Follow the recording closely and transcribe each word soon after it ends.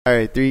All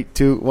right, 3,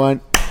 2,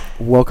 1.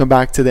 Welcome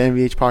back to the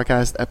MVH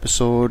podcast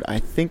episode. I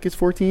think it's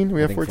 14.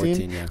 We have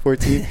 14.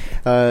 14. We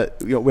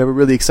have a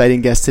really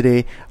exciting guest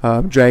today,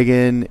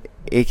 Dragan,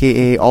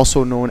 aka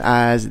also known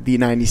as the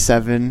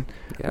 97.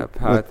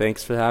 Yep.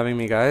 Thanks for having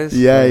me, guys.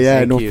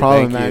 Yeah, no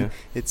problem, man.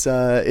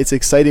 It's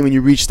exciting when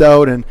you reached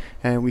out and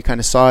we kind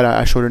of saw it.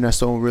 I showed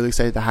Ernesto, and we're really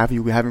excited to have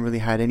you. We haven't really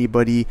had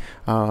anybody,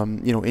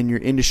 in your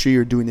industry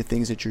or doing the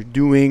things that you're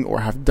doing or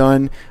have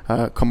done,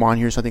 come on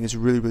here. So I think it's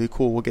really, really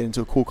cool. We'll get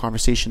into a cool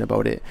conversation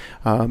about it.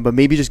 But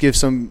maybe just give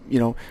some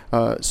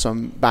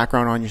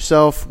background on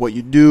yourself, what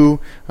you do,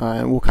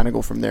 and we'll kind of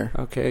go from there.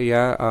 Okay,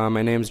 yeah.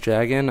 My name's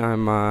Dragan.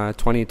 I'm a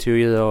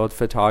 22-year-old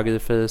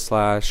photographer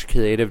 /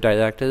 creative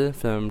director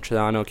from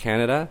Toronto,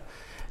 Canada.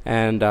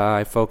 And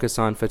I focus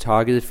on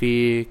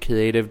photography,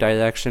 creative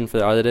direction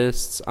for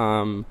artists.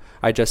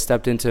 I just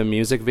stepped into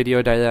music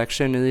video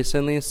direction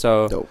recently,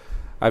 so dope.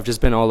 I've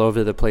just been all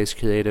over the place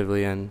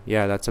creatively, and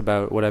that's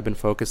about what I've been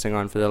focusing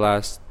on for the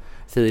last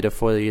 3 to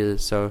 4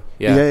 years. So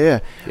yeah.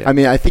 I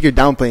mean, I think you're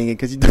downplaying it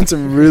because you've done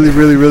some really,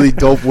 really, really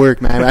dope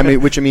work, man.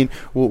 Which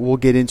we'll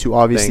get into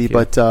obviously,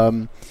 but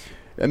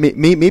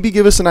maybe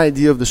give us an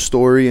idea of the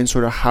story and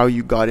sort of how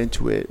you got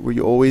into it. Were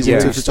you always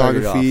into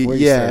photography? What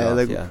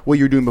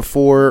you were doing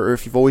before, or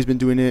if you've always been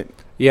doing it.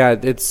 Yeah,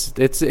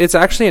 it's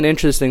actually an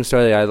interesting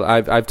story.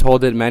 I've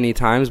told it many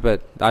times,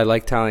 but I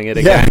like telling it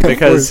again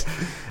because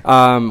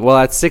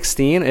at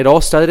 16 it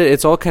all started.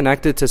 It's all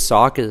connected to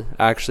soccer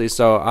actually.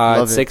 So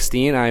at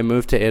 16 I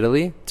moved to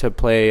Italy to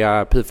play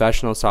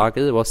professional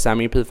soccer. Well,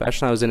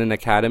 semi-professional. I was in an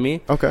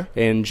academy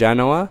in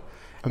Genoa.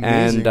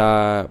 Amazing. And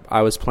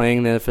I was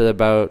playing there for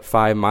about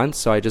 5 months,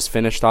 so I just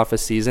finished off a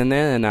season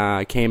there, and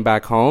I came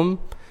back home,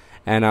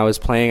 and I was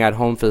playing at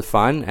home for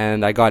fun,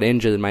 and I got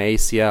injured in my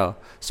ACL.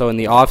 So in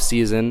the off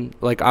season,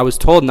 I was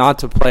told not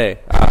to play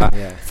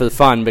for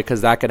fun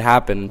because that could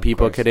happen.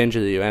 People could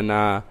injure you, and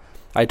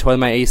I tore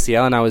my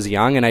ACL, and I was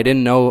young, and I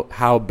didn't know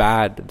how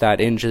bad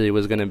that injury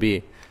was going to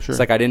be. Sure.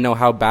 It's I didn't know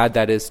how bad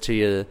that is to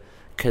your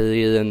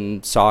career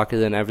and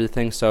soccer and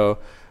everything, so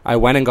I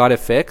went and got it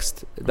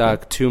fixed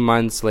 2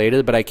 months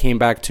later, but I came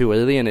back too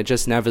early and it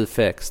just never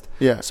fixed.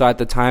 Yeah. So at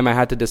the time I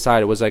had to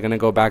decide, was I going to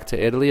go back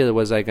to Italy or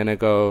was I going to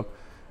go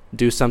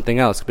do something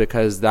else?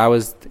 Because that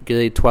was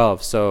grade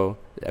 12. So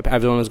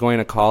everyone was going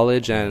to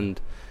college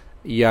and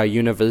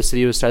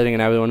university was starting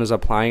and everyone was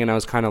applying and I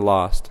was kind of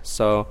lost.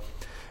 So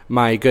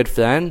my good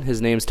friend,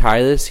 his name's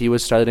Tyrus, he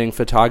was studying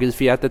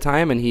photography at the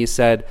time, and he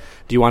said,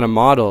 do you want to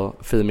model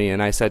for me?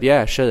 And I said,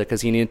 yeah, sure,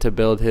 because he needed to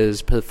build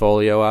his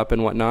portfolio up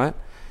and whatnot.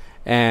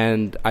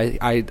 And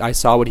I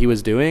saw what he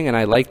was doing and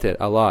I liked it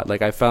a lot.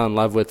 I fell in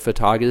love with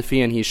photography,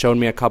 and he showed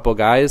me a couple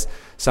guys.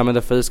 Some of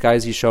the first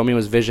guys he showed me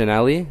was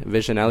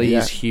Visionelli.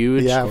 He's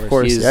huge. Yeah, of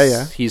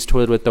course. He's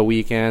toured with The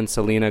Weeknd,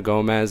 Selena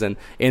Gomez, and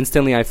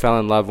instantly I fell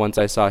in love once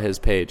I saw his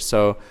page.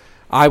 So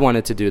I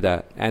wanted to do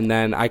that. And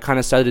then I kind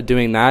of started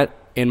doing that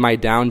in my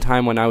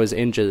downtime when I was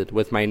injured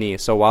with my knee.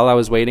 So while I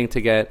was waiting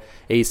to get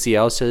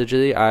ACL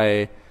surgery,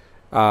 I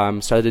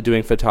started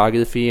doing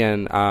photography,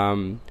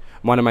 and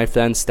one of my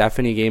friends,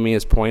 Stephanie, gave me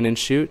his point and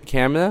shoot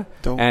camera.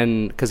 Dope.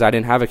 And because I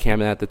didn't have a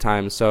camera at the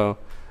time, so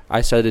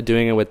I started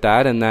doing it with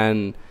that, and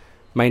then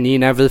my knee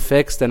never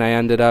fixed, and I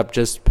ended up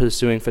just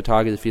pursuing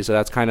photography. So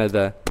that's kind of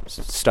the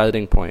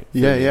starting point.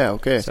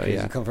 Okay. So you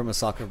come from a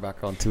soccer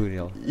background too,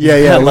 Neil.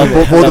 Yeah.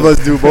 Both of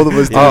us do. Both of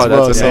us do. Oh,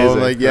 that's amazing.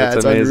 So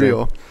it's amazing.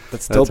 Unreal.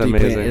 That's dope that you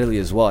played in Italy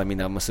as well. I mean,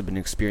 that must have been an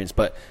experience.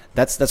 But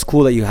that's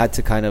cool that you had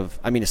to kind of.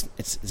 I mean,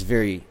 it's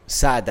very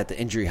sad that the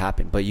injury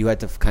happened, but you had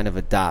to kind of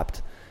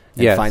adapt.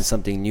 And find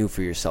something new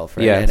for yourself,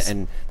 right? Yes.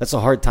 And that's a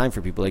hard time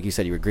for people. Like you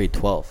said, you were grade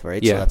 12,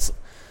 right? Yeah. So that's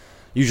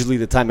usually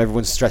the time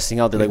everyone's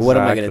stressing out. They're like, what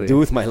am I going to do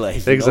with my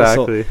life?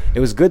 Exactly. So it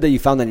was good that you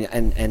found that,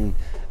 and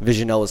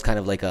Visionel was kind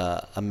of like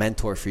a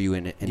mentor for you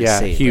in a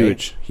save,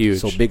 huge, right?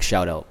 huge. So big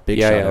shout out. Big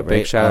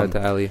shout out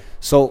to Ali.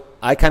 So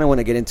I kind of want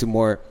to get into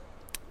more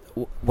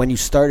when you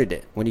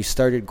started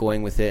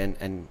going with it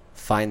and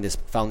found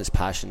this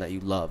passion that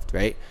you loved,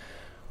 right?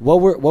 What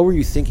were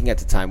you thinking at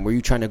the time? Were you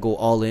trying to go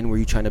all in? Were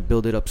you trying to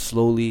build it up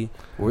slowly?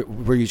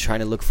 Were you trying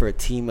to look for a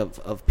team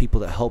of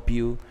people that help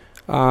you?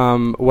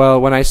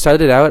 Well, when I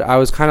started out, I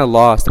was kind of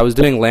lost. I was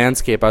doing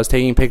landscape. I was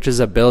taking pictures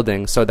of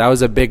buildings. So that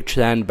was a big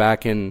trend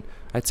back in,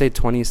 I'd say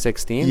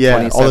 2016,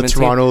 2017. All the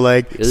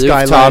Toronto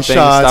skyline shots,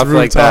 stuff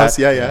like that.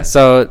 Yeah.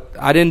 So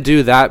I didn't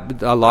do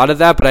a lot of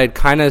that, but I'd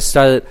kind of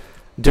started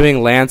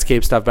doing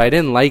landscape stuff, but I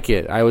didn't like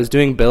it. I was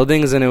doing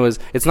buildings, and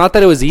it's not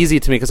that it was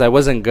easy to me because I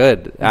wasn't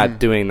good at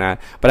doing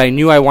that, but I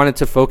knew I wanted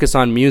to focus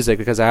on music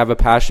because I have a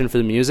passion for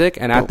the music.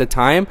 And at the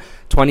time,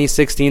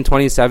 2016,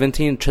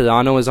 2017,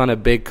 Toronto was on a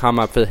big come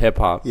up for hip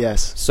hop.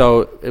 Yes.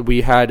 So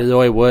we had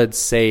Roy Woods,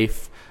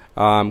 Safe,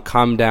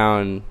 Come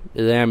Down,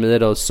 Ram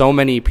Little, so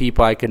many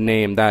people I could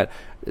name that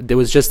it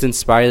was just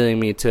inspiring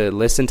me to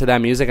listen to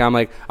that music. I'm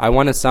like, I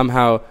want to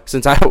somehow,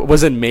 since I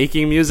wasn't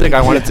making music,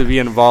 I wanted to be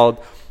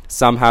involved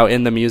somehow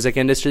in the music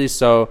industry.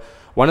 So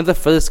one of the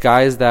first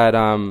guys that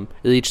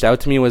reached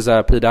out to me was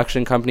a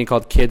production company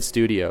called Kid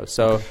Studio.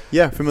 So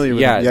familiar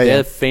with them.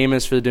 They're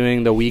famous for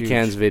doing the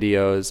Weeknd's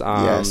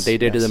videos. They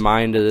did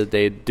Reminder.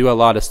 They do a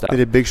lot of stuff. They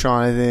did Big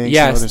Sean, I think.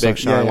 Yes, Big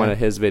Sean, one of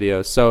his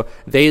videos. So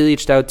they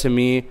reached out to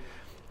me.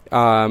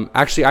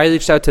 Actually, I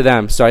reached out to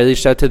them. So I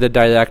reached out to the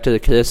director,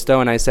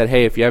 Callisto, and I said,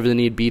 hey, if you ever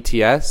need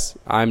BTS,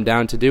 I'm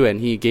down to do it. And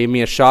he gave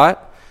me a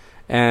shot,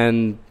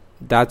 and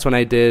that's when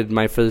I did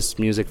my first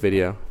music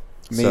video.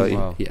 Amazing.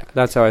 So,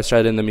 that's how I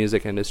started in the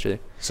music industry.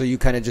 So you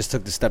kind of just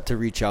took the step to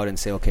reach out and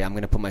say, okay, I'm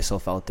going to put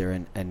myself out there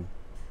and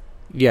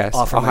yes,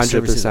 offer 100%. My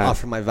services,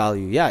 offer my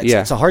value.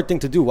 It's a hard thing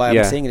to do. Why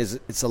I'm saying it is,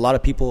 it's a lot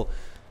of people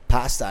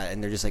past that,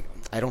 and they're just like,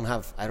 I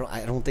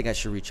don't think I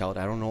should reach out.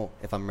 I don't know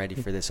if I'm ready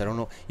for this. I don't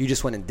know. You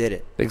just went and did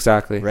it.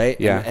 Exactly. Right?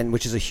 Yeah. And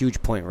which is a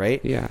huge point,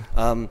 right? Yeah.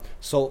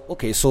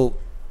 So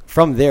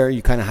from there,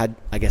 you kind of had,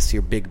 I guess,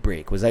 your big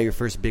break. Was that your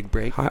first big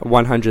break?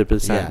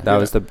 100%.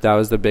 That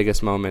was the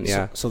biggest moment.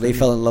 Yeah. So they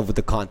fell in love with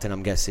the content,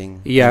 I'm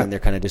guessing. Yeah. And they're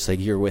kind of just like,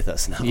 you're with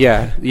us now.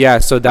 Yeah. Yeah.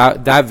 So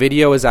that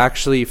video was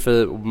actually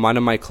for one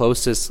of my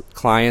closest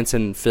clients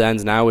and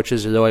friends now, which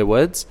is Roy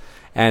Woods.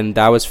 And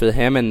that was for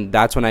him, and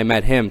that's when I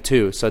met him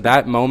too. So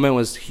that moment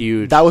was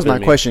huge. That was my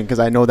question, because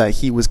I know that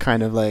he was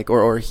kind of like,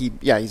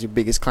 he's your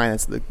biggest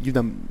client. You've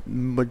done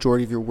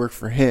majority of your work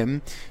for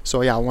him.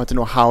 So I want to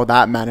know how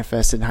that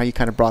manifested and how you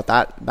kind of brought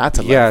that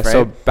to life. Yeah. Right?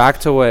 So back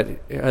to what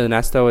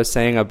Ernesto was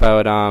saying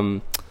about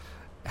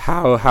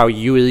how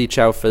you reach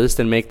out first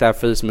and make that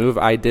first move.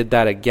 I did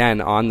that again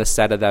on the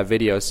set of that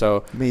video.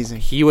 So amazing.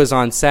 He was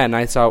on set, and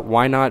I thought,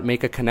 why not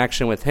make a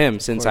connection with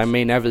him, since I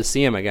may never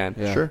see him again.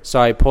 Yeah. Sure.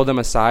 So I pulled him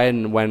aside,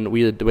 and when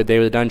they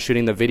were done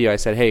shooting the video, I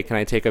said, hey, can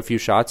I take a few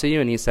shots of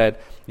you? And he said,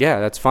 yeah,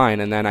 that's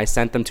fine. And then I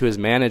sent them to his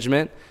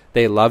management.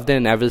 They loved it,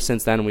 and ever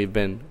since then we've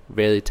been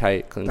very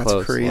tight and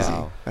close. Crazy.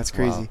 Wow. That's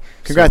crazy.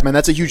 Congrats, man.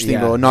 That's a huge thing,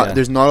 bro.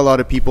 There's not a lot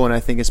of people, and I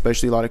think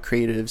especially a lot of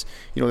creatives,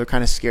 they're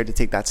kind of scared to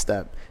take that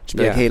step. Just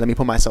be like, hey, let me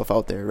put myself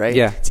out there, right?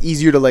 Yeah. It's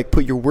easier to like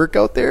put your work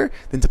out there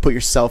than to put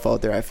yourself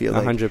out there, I feel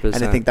like. 100%.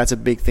 And I think that's a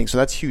big thing. So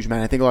that's huge,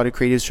 man. I think a lot of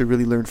creatives should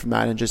really learn from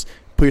that and just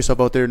put yourself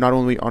out there, not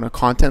only on a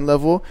content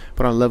level,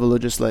 but on a level of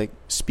just like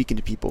speaking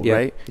to people,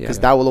 right? Because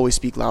that will always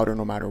speak louder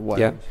no matter what.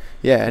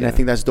 And I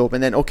think that's dope.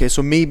 And then, okay,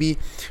 so maybe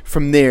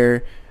from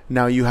there,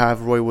 now you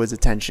have Roy Wood's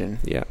attention.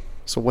 Yeah.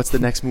 So what's the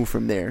next move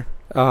from there?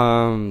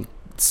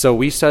 So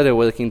we started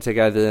working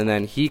together, and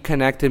then he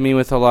connected me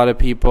with a lot of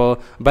people,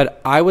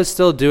 but I was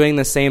still doing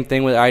the same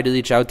thing where I'd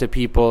reach out to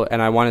people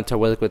and I wanted to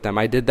work with them.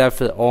 I did that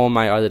for all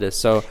my artists.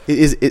 So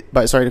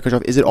sorry to cut you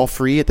off, is it all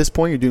free at this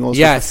point? You're doing all this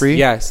stuff for free?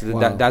 Yes.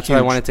 Wow. That's what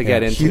I wanted to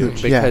get into,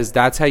 because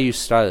that's how you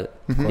start.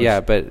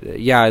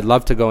 I'd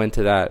love to go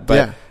into that.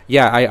 But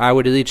I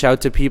would reach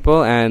out to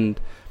people, and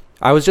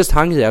I was just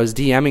hungry. I was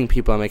DMing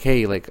people. I'm like,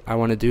 hey, like, I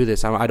want to do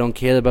this. I don't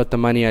care about the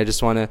money. I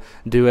just want to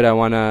do it. I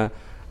want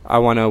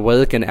to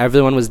work, and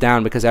everyone was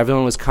down because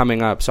everyone was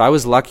coming up. So I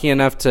was lucky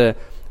enough to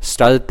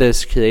start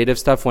this creative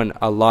stuff when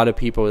a lot of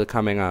people were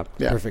coming up.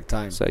 Yeah. Perfect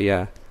time. So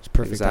it's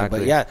perfect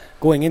exactly. time. But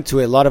going into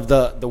it, a lot of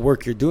the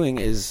work you're doing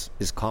is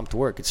comped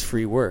work. It's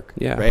free work.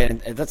 Yeah. Right.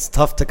 And that's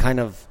tough to kind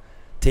of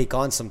take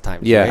on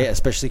sometimes. Yeah. Right?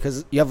 Especially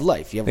because you have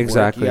life, you have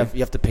work, you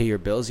have to pay your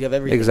bills, you have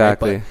everything.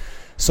 Exactly. Right?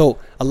 So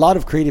a lot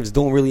of creatives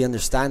don't really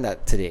understand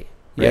that today.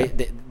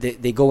 Right,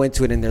 they go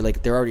into it and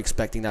they're already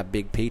expecting that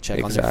big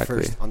paycheck on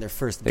their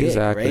first gig,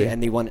 right?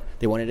 And they want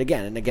it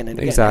again and again and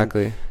again.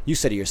 Exactly. And you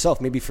said it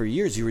yourself. Maybe for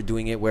years you were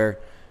doing it where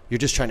you're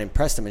just trying to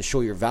impress them and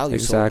show your value.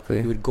 Exactly.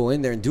 So you would go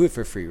in there and do it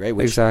for free, right?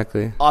 Which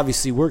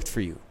obviously worked for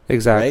you.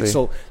 Exactly. Right?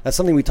 So that's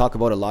something we talk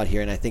about a lot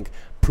here, and I think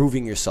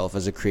proving yourself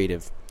as a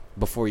creative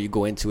before you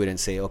go into it and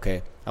say,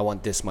 okay, I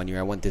want this money, or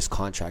I want this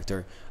contract,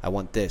 or I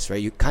want this,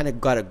 right? You kind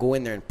of got to go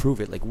in there and prove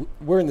it. Like,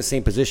 we're in the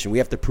same position. We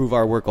have to prove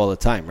our work all the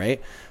time,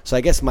 right? So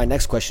I guess my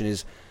next question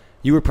is,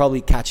 you were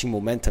probably catching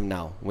momentum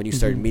now when you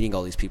started meeting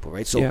all these people,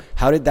 right? So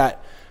how did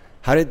that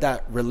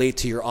relate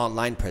to your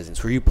online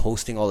presence? Were you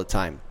posting all the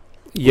time?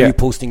 Were you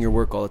posting your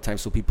work all the time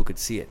so people could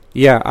see it?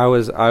 Yeah, I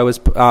was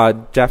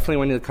definitely,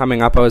 when you're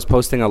coming up, I was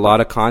posting a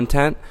lot of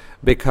content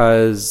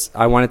because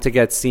I wanted to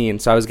get seen.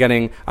 So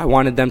I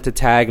wanted them to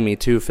tag me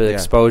too for the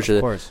exposure.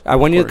 Of course.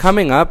 When you're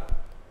coming up,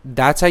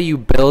 that's how you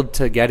build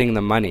to getting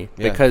the money,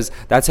 because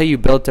that's how you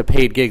build to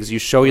paid gigs. You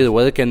show your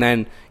work, and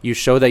then you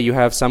show that you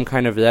have some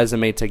kind of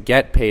resume to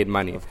get paid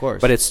money. Of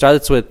course. But it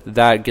starts with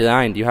that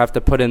grind. You have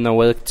to put in the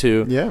work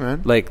to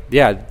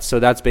so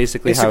that's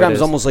basically how it is. Instagram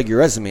is almost like your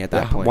resume at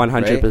that point. 100%.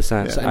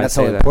 Right? And that's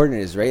how important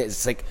it is, right?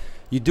 It's like,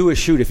 you do a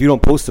shoot, if you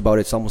don't post about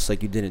it, it's almost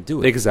like you didn't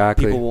do it.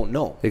 Exactly. People won't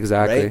know.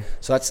 Exactly. Right?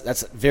 So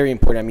that's very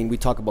important. I mean, we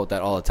talk about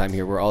that all the time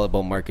here. We're all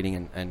about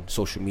marketing and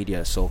social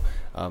media. So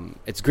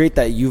it's great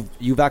that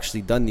you've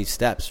actually done these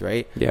steps,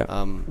 right? Yeah.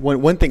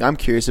 One thing I'm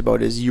curious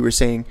about is, you were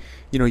saying,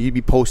 you'd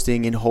be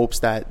posting in hopes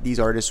that these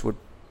artists would,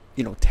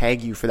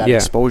 tag you for that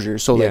exposure.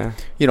 So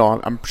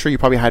I'm sure you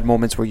probably had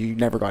moments where you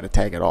never got a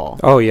tag at all.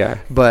 Oh yeah.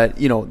 But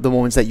the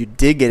moments that you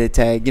did get a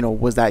tag,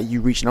 was that you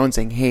reaching out and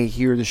saying, hey,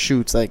 here are the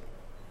shoots, like,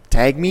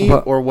 tag me,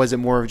 or was it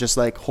more of just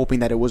like hoping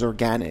that it was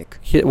organic?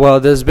 Well,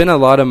 there's been a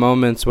lot of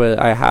moments where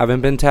I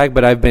haven't been tagged,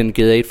 but I've been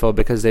grateful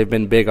because they've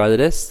been big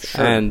artists.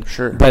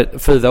 Sure.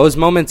 But for those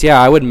moments,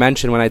 I would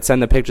mention when I'd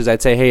send the pictures,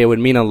 I'd say, hey, it would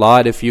mean a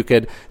lot if you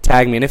could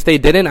tag me. And if they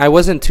didn't, I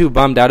wasn't too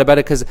bummed out about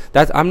it, because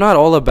I'm not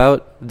all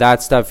about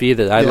that stuff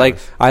either.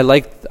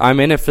 I'm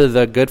in it for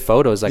the good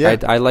photos.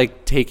 Like I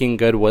like taking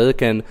good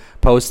work and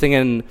posting,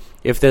 and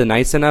if they're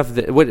nice enough,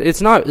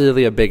 it's not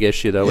really a big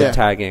issue though with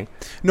tagging.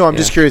 No, I'm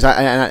just curious,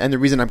 and the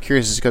reason I'm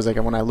curious is because like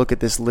when I look at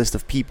this list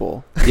of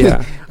people,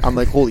 I'm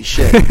like, holy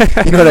shit,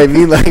 you know what I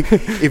mean? Like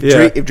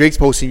if Drake's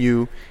posting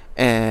you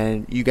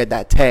and you get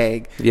that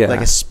tag, like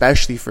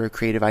especially for a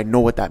creative, I know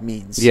what that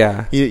means.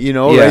 You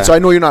know, right? So I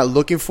know you're not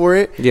looking for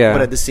it,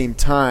 but at the same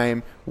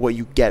time, what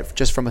you get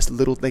just from a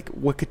little, like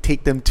what could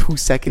take them 2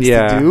 seconds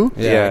to do,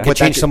 it could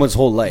change someone's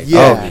whole life.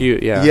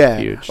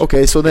 Huge.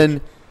 Okay, so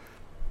then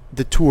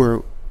the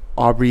tour,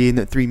 Aubrey and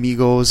the Three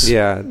Migos.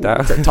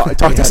 Talk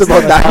to us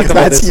about that, because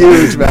that's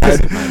huge,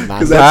 man.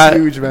 That's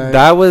huge, man.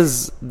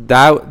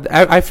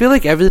 I feel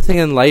like everything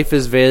in life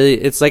is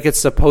it's like it's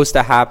supposed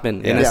to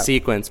happen in a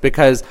sequence,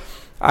 because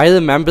I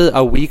remember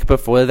a week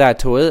before that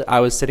tour,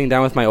 I was sitting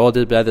down with my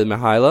older brother,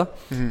 Mihaila,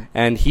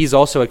 and he's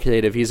also a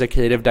creative. He's a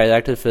creative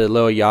director for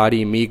Lil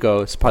Yachty,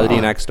 Migos,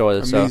 Party Next Door.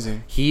 Amazing.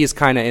 So he's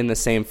kind of in the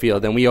same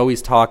field, and we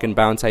always talk and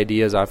bounce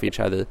ideas off each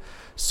other.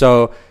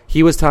 So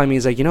he was telling me,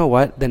 he's like, you know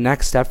what? The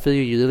next step for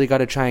you really got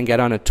to try and get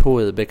on a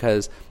tour,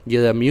 because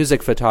you're a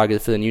music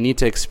photographer and you need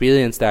to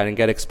experience that and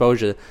get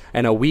exposure.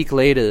 And a week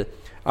later,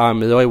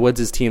 Roy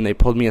Woods' team, they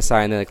pulled me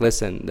aside and they're like,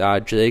 listen,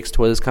 Drake's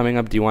tour is coming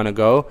up. Do you want to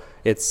go?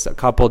 It's a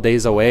couple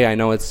days away. I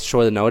know it's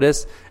short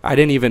notice. I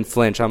didn't even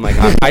flinch. I'm like,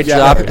 I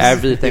dropped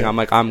everything. I'm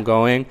like, I'm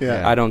going.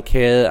 I don't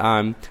care.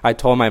 I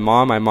told my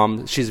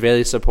mom, she's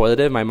very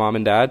supportive, my mom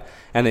and dad.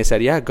 And they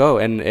said, yeah, go.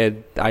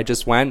 And I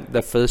just went.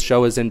 The first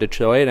show was in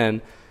Detroit,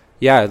 and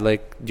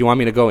like, do you want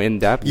me to go in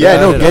depth?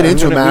 Get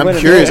into it, man. I'm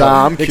curious.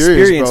 I'm curious,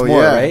 experience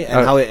more, right?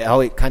 And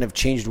how it kind of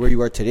changed where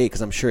you are today, because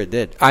I'm sure it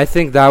did. I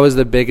think that was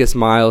the biggest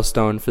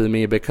milestone for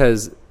me,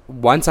 because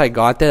once I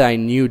got there, I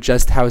knew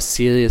just how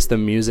serious the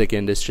music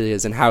industry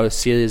is and how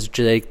serious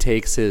Drake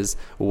takes his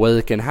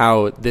work, and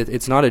how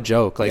it's not a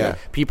joke. Like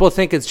people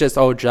think it's just,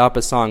 drop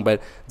a song, but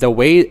the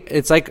way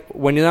it's like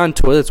when you're on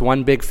tour, it's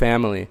one big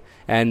family.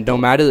 And no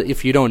matter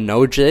if you don't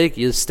know Drake,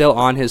 you're still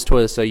on his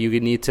tour, so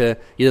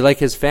you're like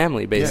his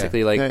family,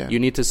 basically. You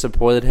need to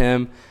support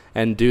him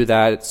and do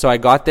that. So I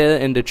got there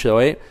in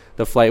Detroit.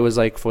 The flight was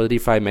like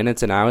 45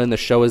 minutes, an hour, and the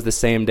show was the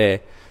same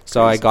day.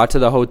 So I got to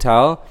the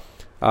hotel,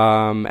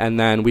 and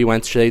then we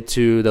went straight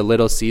to the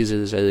Little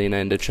Caesars Arena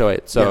in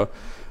Detroit. So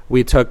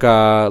we took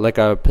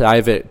a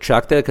private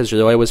truck there, because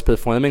Roy was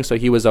performing, so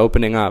he was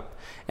opening up.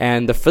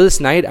 And the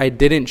first night, I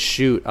didn't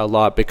shoot a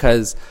lot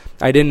because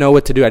I didn't know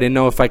what to do. I didn't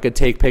know if I could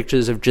take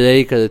pictures of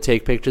Drake or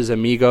take pictures of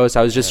Migos.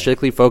 I was just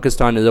strictly focused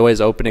on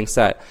Roy's opening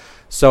set.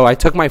 So I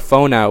took my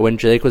phone out when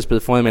Drake was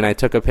performing, and I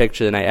took a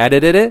picture, and I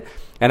edited it,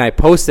 and I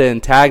posted it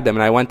and tagged him,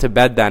 and I went to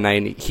bed that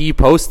night, and he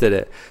posted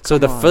it. So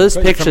the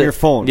first picture... From your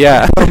phone.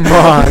 Yeah. Come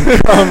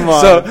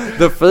on. So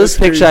the first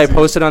picture I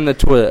posted on the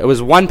Twitter, it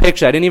was one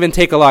picture. I didn't even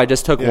take a lot. I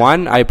just took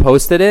one. I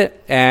posted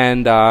it,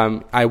 and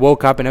I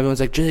woke up, and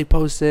everyone's like, Drake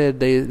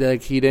posted.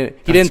 He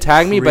didn't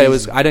tag me,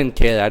 but I didn't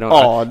care. It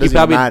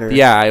doesn't matter.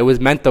 Yeah, it was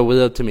meant the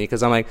world to me,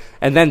 because I'm like...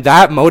 And then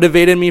that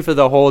motivated me for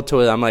the whole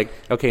tour. I'm like,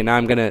 okay, now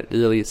I'm going to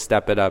really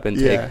step it up and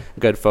take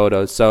good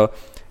photos. So,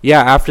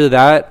 after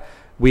that...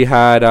 We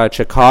had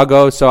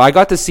Chicago, so I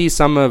got to see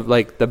some of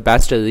like the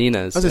best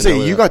arenas. I was gonna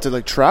say, you got to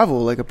like travel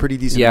like a pretty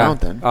decent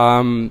amount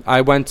then. I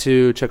went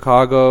to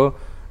Chicago,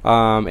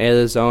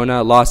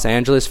 Arizona, Los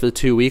Angeles for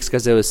 2 weeks,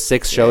 because there was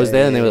 6 shows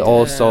there, and they were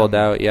all sold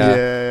out.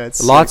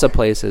 Lots of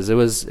places. It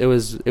was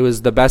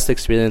the best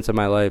experience of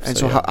my life. And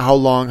so how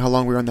long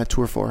were you on that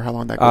tour for? How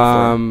long did that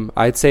go for?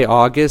 I'd say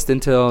August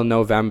until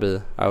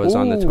November. I was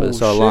on the tour,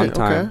 so a long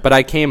time. Okay. But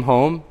I came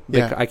home.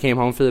 I came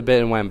home for a bit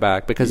and went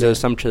back, because there was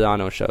some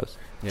Toronto shows.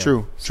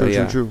 True.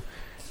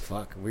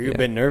 Fuck, were you a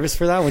bit nervous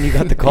for that when you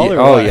got the call?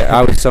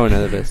 I was so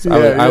nervous.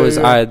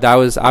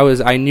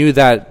 I knew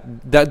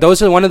that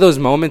those are one of those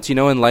moments, you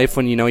know, in life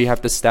when you know you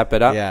have to step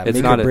it up. It's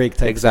not a break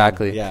type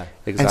exactly. Thing.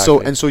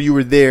 Exactly. And so you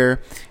were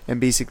there,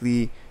 and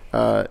basically,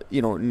 now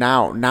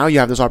you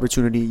have this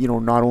opportunity, you know,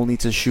 not only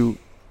to shoot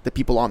the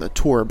people on the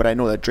tour, but I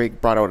know that Drake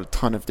brought out a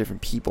ton of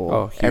different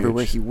people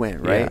everywhere he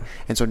went, right?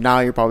 And so now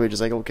you're probably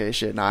just like, okay,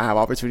 shit, now I have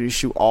opportunity to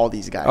shoot all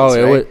these guys.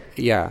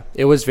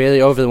 It was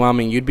very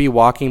overwhelming. You'd be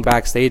walking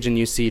backstage and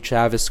you see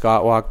Travis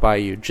Scott walk by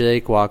you,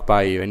 Drake walk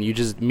by you, and you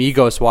just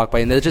Migos walk by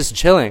you, and they're just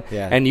chilling.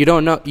 And you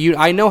don't know,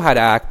 I know how to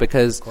act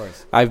because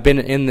I've been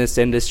in this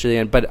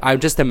industry, but I'm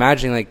just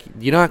imagining like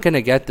you're not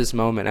gonna get this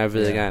moment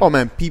ever again. Oh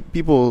man,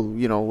 people,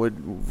 you know,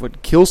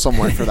 would kill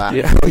someone for that.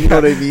 You know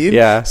what I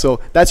mean?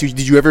 So that's huge.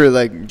 Did you ever,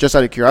 like, just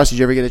out of curiosity, did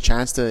you ever get a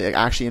chance to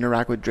actually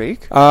interact with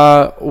Drake?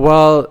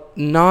 Well,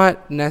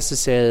 not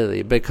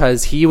necessarily,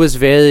 because he was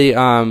very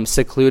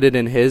secluded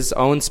in his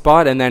own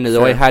spot, and then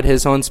Roy had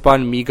his own spot,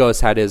 and Migos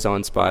had his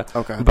own spot.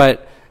 Okay.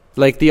 But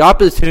like the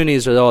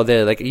opportunities are all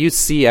there. Like you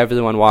see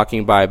everyone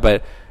walking by,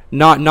 but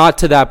not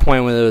to that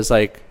point where it was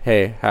like,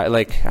 hey, how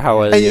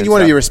are you? And you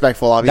want to be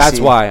respectful, obviously. That's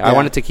why I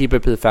wanted to keep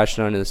it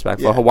professional and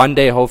respectful. One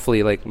day,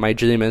 hopefully, like my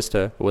dream is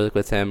to work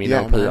with him, you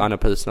know, on a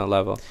personal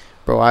level.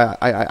 Bro,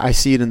 I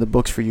see it in the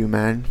books for you,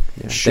 man.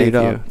 Straight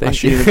up. Thank you. I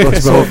see it in the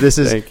books, bro. This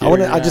is.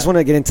 I just want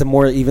to get into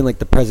more even like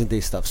the present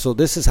day stuff. So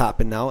this has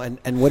happened now,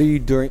 and what are you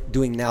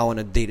doing now on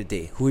a day to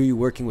day? Who are you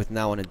working with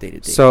now on a day to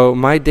day? So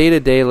my day to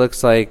day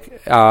looks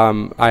like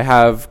I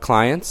have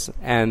clients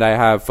and I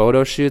have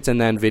photo shoots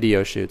and then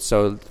video shoots.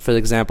 So for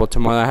example,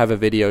 tomorrow I have a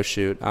video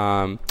shoot.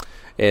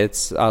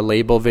 It's a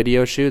label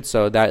video shoot,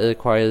 so that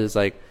requires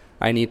like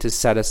I need to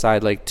set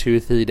aside like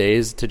 2-3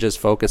 days to just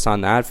focus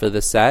on that for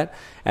the set.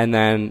 And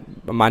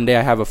then Monday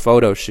I have a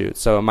photo shoot.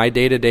 So my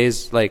day-to-day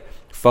is like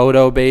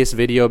photo-based,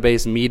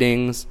 video-based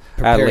meetings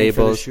at labels.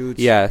 For the shoots.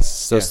 Yes,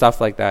 so stuff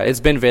like that. It's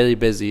been very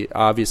busy,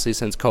 obviously,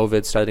 since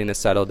COVID's starting to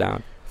settle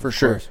down. For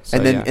sure. So,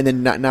 and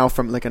then now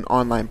from like an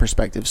online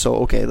perspective. So,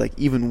 okay, like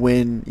even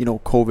when, you know,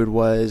 COVID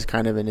was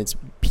kind of in its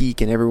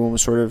peak and everyone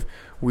was sort of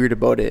weird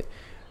about it,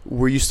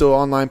 were you still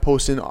online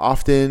posting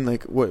often?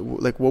 Like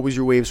what was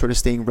your way of sort of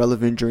staying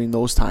relevant during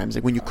those times,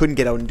 like when you couldn't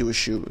get out and do a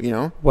shoot, you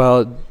know?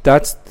 Well,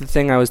 that's the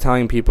thing I was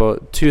telling people.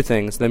 Two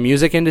things: the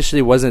music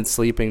industry wasn't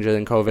sleeping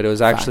during COVID; it was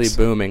actually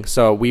booming.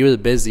 So we were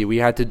busy. We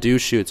had to do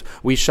shoots.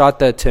 We shot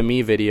the To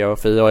Me video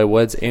for Roy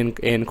Woods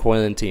in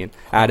quarantine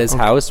at his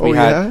house. We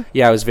had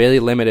it was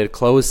very limited,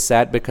 closed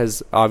set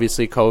because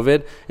obviously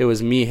COVID. It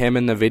was me, him,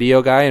 and the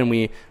video guy, and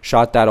we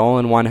shot that all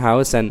in one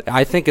house. And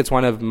I think it's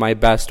one of my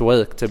best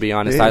work, to be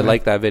honest. I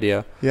like that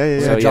video.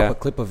 We'll drop a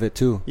clip of it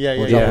too.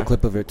 We'll drop a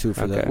clip of it too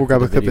we'll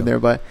grab a clip in there.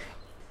 But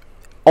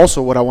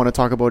also what I want to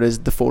talk about is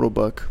the photo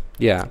book.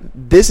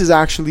 This is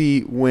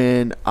actually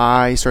when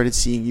I started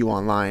seeing you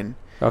online.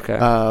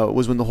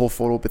 Was when the whole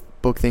photo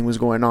book thing was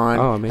going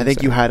on. I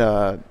think you had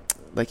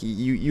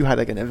you had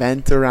like an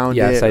event around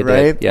it, I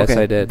right? Did. Yes,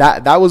 I did.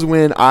 That was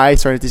when I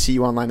started to see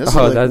you online. This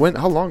was like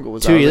how long ago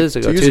was that? 2 years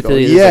ago.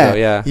 3 years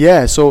ago.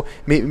 Yeah. So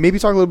maybe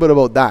talk a little bit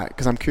about that,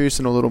 because I'm curious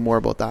to know a little more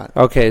about that.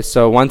 Okay,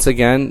 so once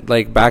again,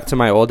 like back to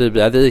my older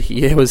brother,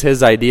 it was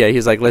his idea.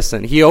 He's like,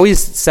 listen, we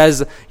always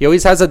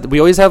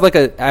have like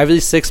every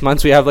 6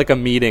 months we have like a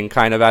meeting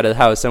kind of at his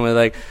house, and we're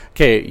like,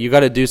 okay, you got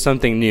to do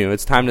something new.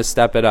 It's time to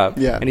step it up.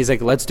 And he's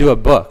like, let's do a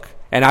book.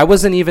 And I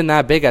wasn't even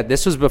that big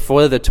this was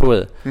before the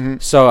tour.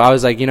 So I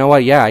was like, you know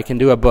what? Yeah, I can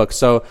do a book.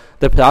 So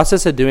the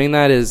process of doing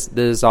that is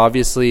there's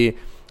obviously,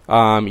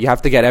 you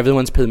have to get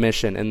everyone's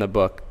permission in the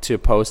book to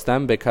post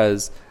them,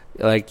 because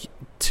like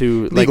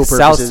to legal like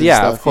sell.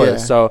 Stuff, of course. Yeah.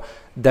 So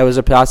there was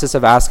a process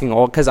of asking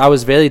because I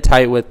was very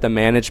tight with the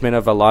management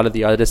of a lot of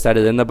the artists that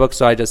are in the book.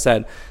 So I just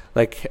said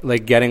like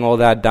getting all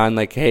that done,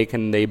 like, hey,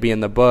 can they be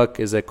in the book?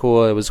 Is it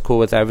cool? It was cool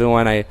with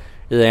everyone. I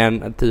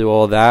ran through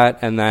all that,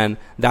 and then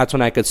that's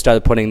when I could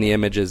start putting the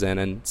images in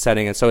and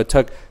setting it. So it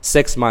took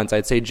 6 months,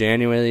 I'd say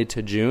January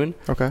to June,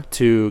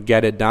 to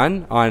get it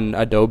done. On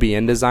Adobe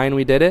InDesign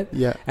we did it,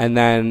 and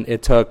then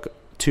it took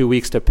 2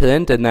 weeks to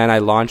print, and then I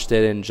launched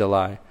it in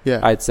July.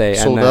 I'd say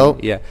sold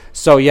out.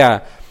 So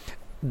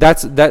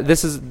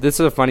this is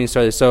a funny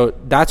story. So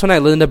that's when I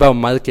learned about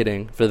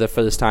marketing for the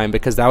first time,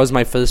 because that was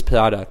my first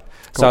product.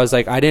 So I was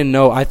like, I didn't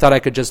know. I thought I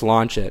could just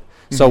launch it.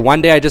 So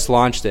one day I just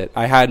launched it.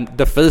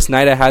 The first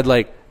night I had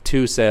like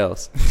 2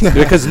 sales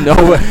because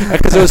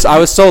I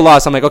was so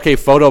lost. I'm like, okay,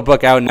 photo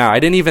book out now. I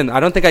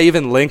don't think I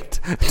even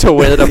linked to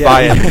where to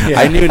buy it.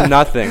 I knew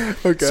nothing.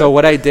 So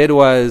what I did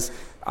was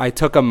I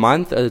took a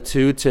month or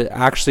two to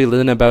actually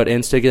learn about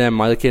Instagram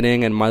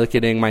marketing and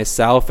marketing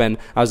myself. And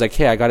I was like,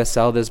 hey, I got to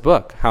sell this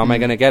book. How am I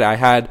going to get it? I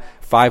had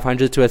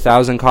 500 to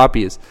 1,000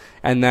 copies.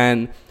 And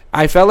then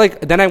I felt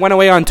like, then I went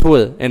away on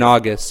tour in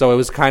August. So it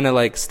was kind of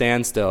like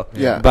standstill.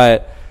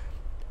 But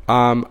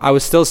I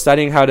was still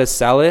studying how to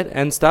sell it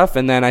and stuff.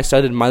 And then I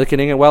started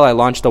marketing it well. I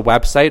launched a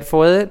website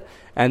for it.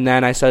 And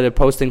then I started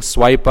posting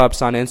swipe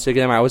ups on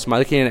Instagram. I was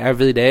marketing it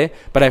every day.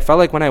 But I felt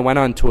like when I went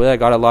on tour, I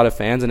got a lot of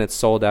fans, and it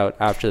sold out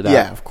after that.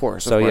 Yeah, of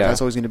course. So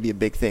that's always going to be a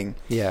big thing.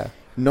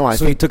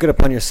 So you took it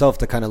upon yourself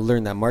to kind of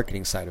learn that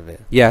marketing side of it.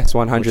 Yes,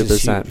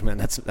 100%. Huge, man.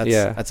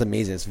 That's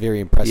amazing. It's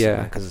very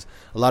impressive. Because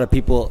a lot of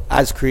people,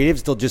 as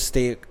creatives, they'll just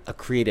stay a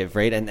creative,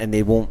 right? And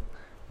they won't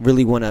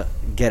really want to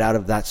get out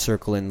of that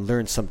circle and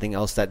learn something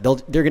else that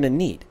they're going to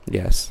need.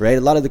 Yes. Right?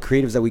 A lot of the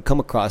creatives that we come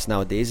across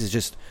nowadays is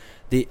just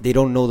they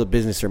don't know the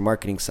business or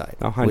marketing side,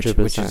 100%,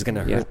 which is going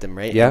to hurt them,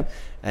 right?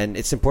 And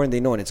it's important they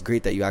know, and it's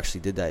great that you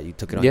actually did that. You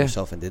took it on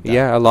yourself and did that.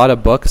 Yeah, a lot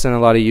of books and a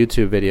lot of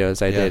YouTube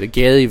videos I did.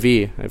 Gary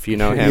V, if you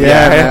know him.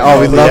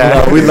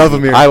 We love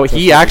him here.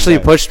 He actually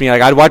pushed me.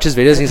 Like, I'd watch his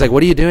videos and he's like,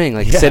 what are you doing?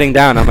 Like, sitting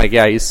down. I'm like,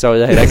 yeah, he's so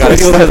right. I got to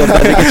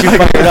get you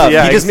fired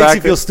up. He just makes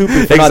you feel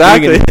stupid for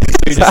not doing it.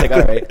 You're just like,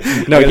 all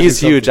right. No, he's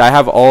huge. I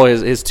have all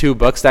his 2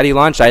 books that he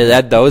launched. I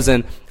read those,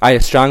 and I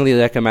strongly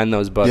recommend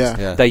those books.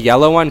 The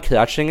yellow one,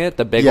 Crushing It,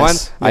 the big one,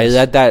 I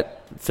read that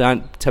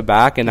front to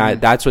back, and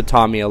that's what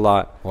taught me a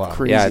lot. Wow.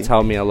 Crazy. Yeah, it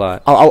taught me a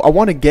lot. I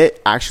want to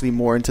get actually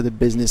more into the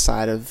business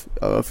side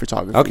of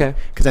photography. Okay.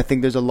 Because I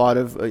think there's a lot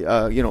of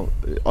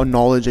a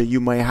knowledge that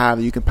you might have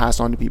that you can pass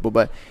on to people.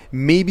 But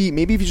maybe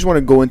if you just want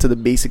to go into the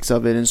basics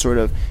of it and sort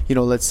of,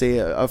 let's say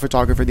a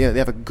photographer, they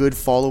have a good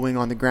following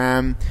on the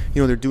gram.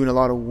 They're doing a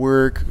lot of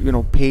work,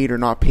 paid or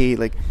not paid.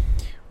 Like,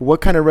 what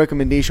kind of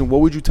recommendation,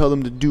 what would you tell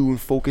them to do and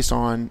focus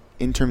on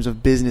in terms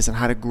of business and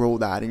how to grow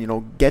that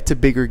and, get to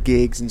bigger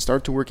gigs and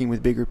start to working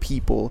with bigger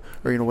people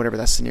or, whatever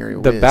that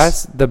scenario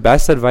is? The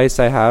best advice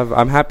I have,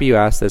 I'm happy you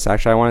asked this,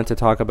 actually. I wanted to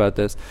talk about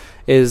this,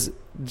 is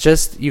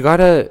just, you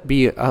gotta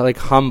be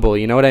humble.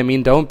 You know what I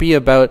mean? Don't be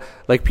about,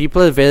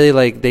 people are very,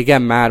 they get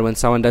mad when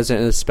someone doesn't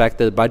respect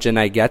the budget, and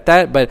I get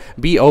that, but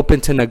be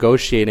open to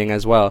negotiating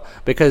as well.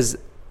 Because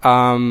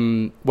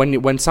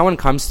when someone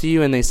comes to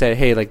you and they say,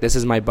 hey, this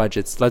is my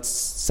budget, let's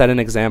set an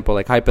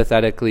example,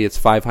 hypothetically it's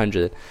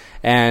 500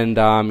 and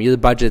your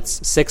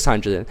budget's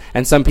 600,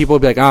 and some people will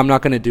be like, oh, I'm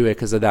not going to do it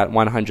because of that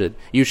 100.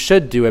 You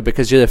should do it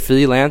because you're a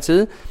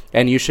freelancer,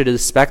 and you should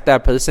respect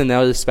that person.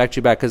 They'll respect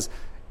you back, because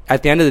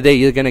at the end of the day,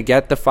 you're going to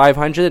get the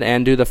 500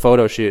 and do the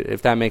photo shoot,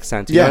 if that makes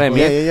sense. You know what I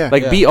mean?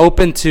 Yeah. Be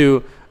open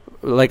to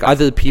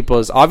other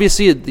people's,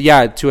 obviously,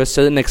 to a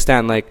certain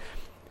extent,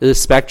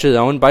 respect your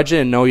own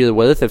budget and know your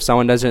worth. If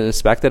someone doesn't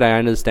respect it, I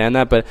understand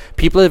that, but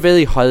people are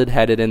very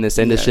hard-headed in this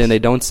industry, and they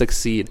don't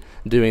succeed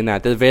doing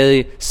that. They're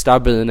very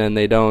stubborn, and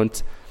they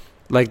don't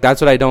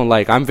that's what I don't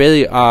like. I'm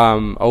very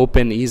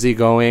open,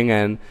 easygoing,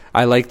 and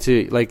I like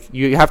to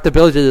you have to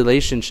build your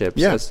relationships.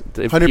 Yeah,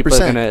 if 100%. People are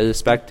gonna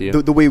respect you.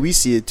 The way we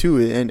see it too,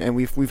 and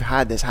we've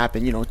had this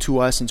happen, to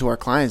us and to our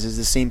clients, is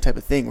the same type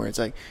of thing where it's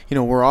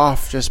we're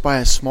off just by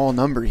a small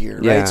number here,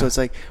 right? Yeah. So it's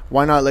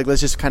why not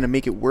let's just kind of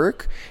make it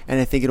work, and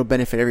I think it'll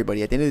benefit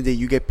everybody. At the end of the day,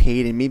 you get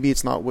paid, and maybe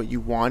it's not what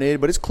you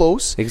wanted, but it's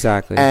close.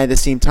 Exactly. And at the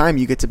same time,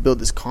 you get to build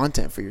this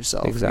content for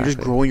yourself. Exactly. You're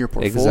just growing your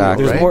portfolio.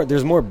 Exactly. Right?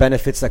 There's more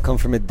benefits that come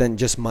from it than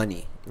just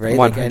money, right?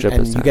 100%.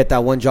 And you get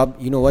that one job,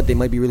 you know what? They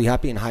might be really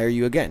happy and hire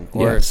you again,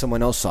 or Yeah.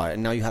 someone else saw it,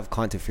 and now you have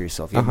content for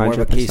yourself. You have more of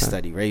a 100%. case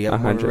study, right? You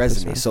have more of a 100%.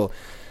 resume. So,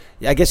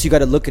 I guess you got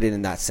to look at it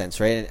in that sense,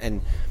 right?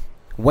 And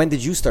when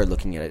did you start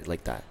looking at it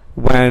like that?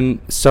 When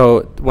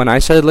I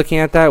started looking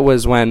at that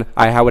was when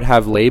I would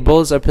have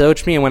labels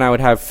approach me, and when I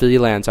would have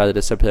freelance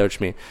artists approach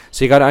me.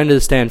 So you got to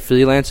understand,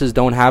 freelancers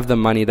don't have the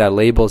money that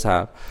labels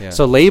have. Yeah.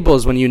 So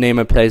labels, when you name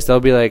a price, they'll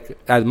be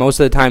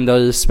most of the time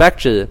they'll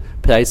respect your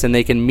price, and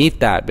they can meet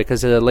that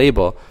because of the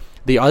label.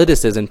 The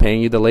artist isn't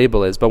paying you, the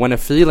label is. But when a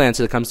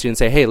freelancer comes to you and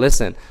say, hey,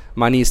 listen,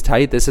 money's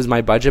tight, this is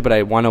my budget, but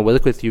I want to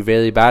work with you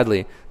very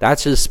badly,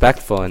 that's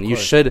respectful, and you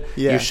should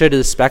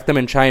respect them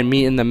and try and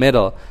meet in the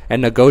middle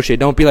and negotiate.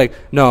 Don't be like,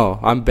 no,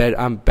 I'm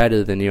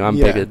better than you, I'm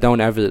bigger.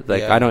 Don't ever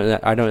I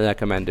don't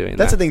recommend doing that.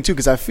 That's the thing too,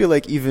 because I feel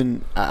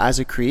even as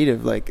a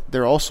creative,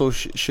 there also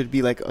should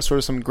be a sort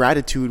of some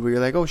gratitude where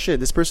you're oh shit,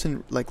 this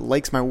person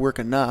likes my work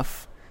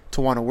enough to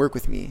want to work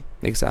with me.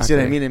 Exactly. See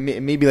what I mean?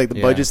 And maybe the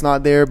budget's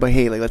not there, but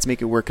hey, let's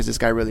make it work because this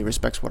guy really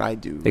respects what I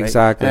do. Right?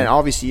 Exactly. And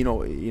obviously,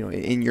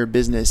 in your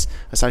business,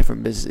 aside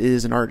from business, it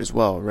is an art as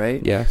well,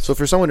 right? Yeah. So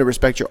for someone to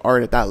respect your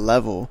art at that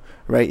level,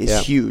 right, is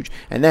huge.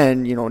 And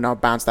then now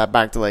bounce that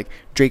back to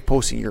Drake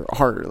posting your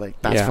art,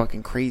 that's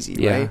fucking crazy,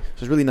 right? So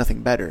there's really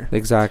nothing better.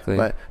 Exactly.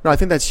 But no, I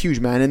think that's huge,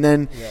 man. And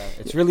then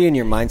it's really in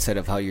your mindset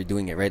of how you're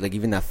doing it, right?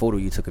 Even that photo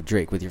you took of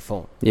Drake with your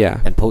phone,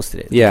 and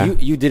posted it. Yeah.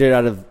 You did it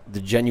out of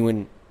the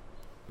genuine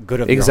good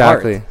of your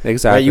exactly heart.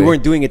 Exactly. Right? You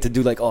weren't doing it to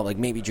do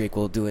maybe Drake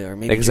will do it, or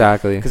maybe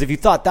exactly, because if you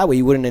thought that way,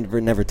 you wouldn't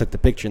never took the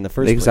picture in the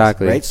first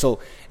place, right? So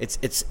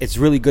it's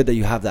really good that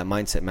you have that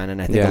mindset, man, and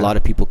I think a lot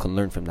of people can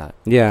learn from that.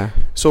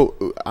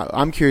 So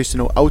I'm curious to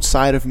know,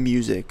 outside of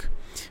music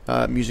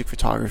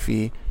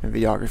photography and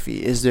videography,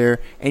 is there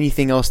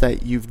anything else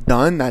that you've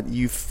done that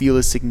you feel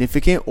is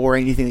significant, or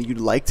anything that you'd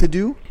like to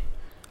do?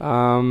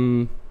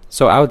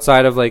 So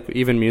outside of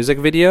even music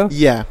video,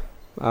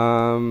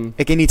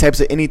 any types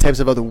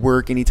of other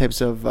work, any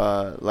types of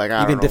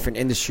even different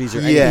industries, or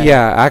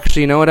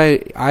actually, you know what,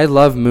 I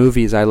love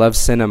movies, I love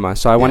cinema,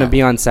 so I want to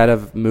be on set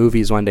of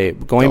movies one day.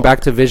 Going back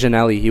to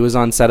Visionelli, he was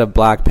on set of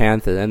Black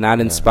Panther, and that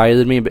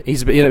inspired me. But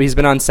he's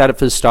been on set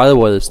for Star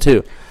Wars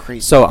too.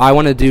 Crazy. So I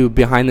want to do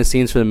behind the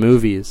scenes for the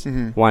movies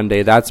one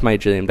day. That's my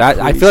dream.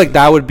 I feel like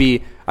that would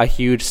be a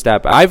huge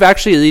step. I've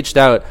actually reached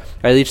out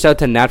to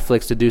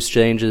Netflix to do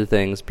Stranger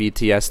Things,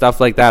 BTS, stuff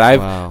like that.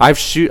 I've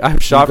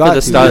shot for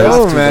the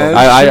stars. Man,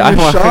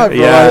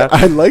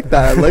 I like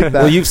that.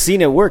 Well, you've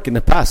seen it work in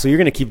the past, so you're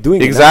gonna keep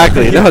doing it.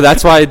 Exactly. No,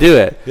 that's why I do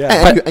it.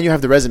 And you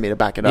have the resume to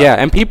back it up. Yeah,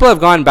 and people have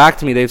gone back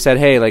to me. They've said,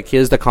 hey,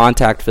 here's the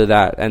contact for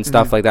that and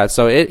stuff like that.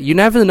 So you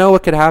never know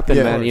what could happen,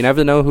 man. You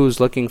never know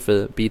who's looking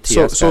for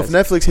BTS. So if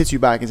Netflix hits you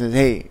back and says,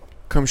 hey,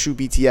 come shoot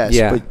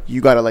BTS, but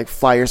you gotta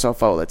fly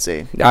yourself out, let's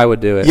say, I would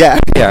do it.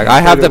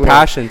 I have the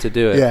passion to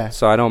do it,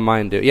 so I don't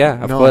mind doing it.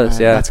 Of course.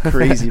 Man, that's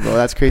crazy, bro.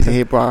 That's crazy.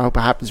 Hey, bro, I hope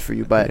it happens for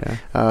you. But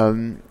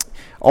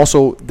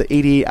Also, the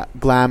 88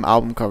 Glam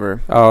album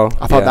cover. Oh,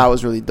 I thought that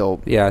was really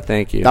dope. Yeah,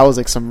 thank you. That was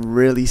like some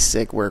really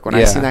sick work. When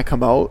I seen that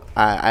come out,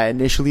 I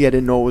initially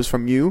didn't know it was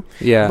from you.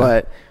 Yeah.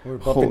 But we're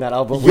bumping that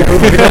album. Yeah.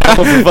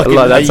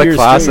 That's a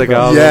classic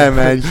album. Yeah,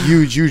 man.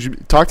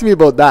 Huge. Talk to me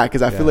about that,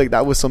 because I feel like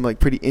that was some like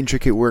pretty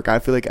intricate work. I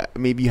feel like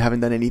maybe you haven't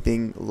done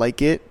anything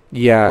like it.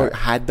 Yeah. Or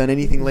had done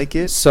anything like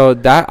it. So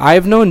that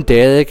I've known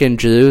Derek and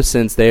Drew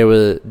since they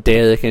were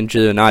Derek and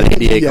Drew, not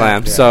 88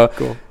 Glam. Yeah, so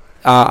cool.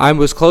 I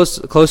was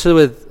closer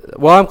with.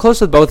 Well, I'm close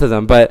with both of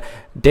them, but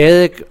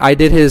Derek, I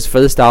did his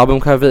first album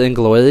cover in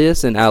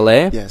Glorious in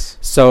LA. Yes.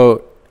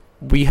 So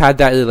we had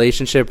that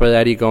relationship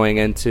already going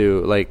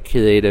into like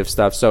creative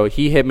stuff. So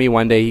he hit me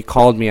one day. He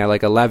called me at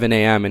like 11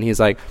 a.m. and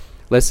he's like,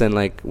 "Listen,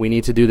 like we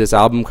need to do this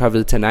album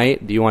cover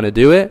tonight. Do you want to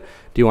do it?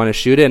 Do you want to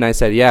shoot it?" And I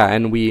said, "Yeah."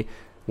 And we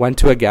went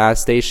to a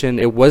gas station.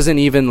 It wasn't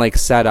even like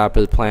set up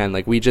as planned.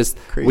 Like we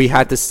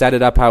had to set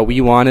it up how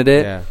we wanted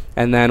it. Yeah.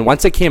 And then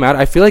once it came out,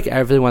 I feel like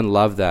everyone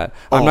loved that.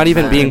 I'm not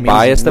even being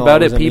biased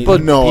about it. People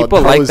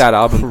like that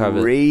album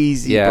cover.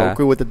 Crazy. Yeah.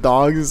 With the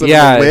dogs.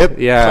 Yeah. The whip.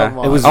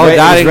 Yeah. It was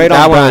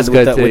that one was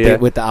good too.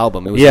 With the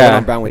album. It was right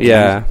on brand with the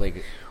music.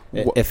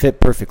 Like it fit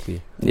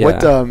perfectly. Yeah.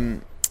 What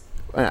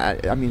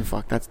I mean,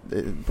 fuck. That's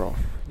bro.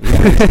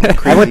 Yeah.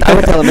 I went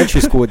to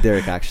elementary school with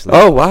Derek, actually.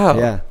 Oh wow.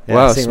 Yeah.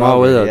 Wow.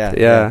 Small world.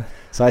 Yeah.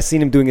 So I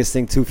seen him doing his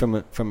thing too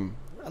from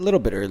a little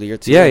bit earlier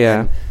too.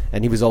 Yeah.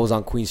 And he was always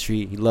on Queen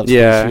Street. He loves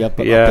Queen Street up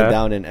and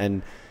down.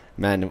 And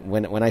man,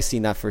 when I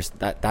seen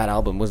that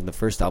album, wasn't the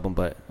first album,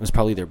 but it was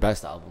probably their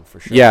best album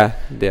for sure. Yeah.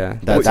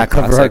 That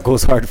cover art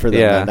goes hard for them.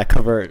 Yeah. Man. That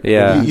cover art.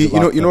 Yeah.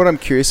 You know what I'm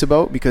curious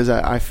about, because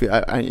I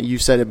feel you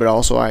said it, but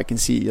also I can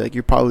see like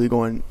you're probably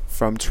going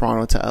from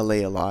Toronto to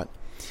LA a lot.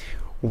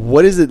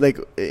 What is it like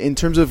in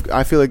terms of?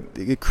 I feel like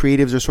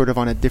creatives are sort of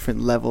on a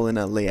different level in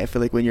LA. I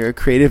feel like when you're a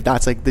creative,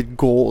 that's like the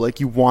goal. Like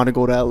you want to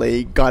go to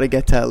LA, got to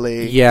get to LA.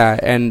 Yeah,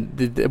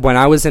 and when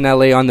I was in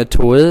LA on the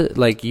tour,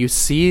 like you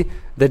see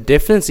the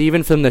difference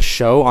even from the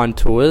show on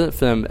tour,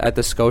 from at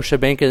the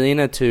Scotiabank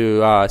Arena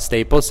to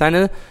Staples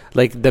Center.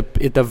 Like the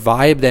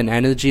vibe and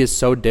energy is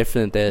so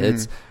different.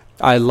 That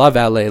I love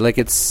LA. Like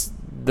it's.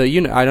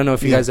 I don't know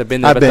if you guys have been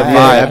there, but the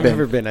vibe. I've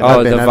never been. The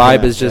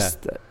vibe is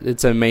just,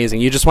 it's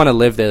amazing. You just want to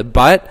live there.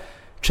 But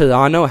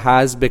Toronto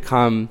has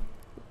become,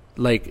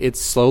 like, it's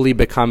slowly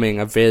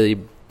becoming a very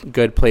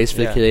good place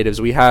for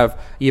creatives. We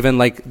have even,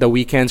 like, the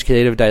Weeknd's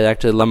creative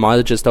director,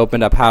 Lamar, just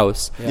opened up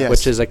House,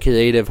 which is a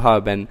creative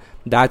hub. And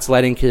that's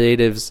letting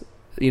creatives,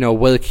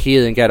 work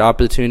here and get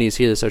opportunities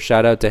here. So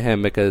shout out to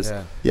him, because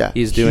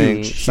he's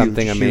doing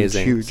something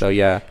amazing. Huge. So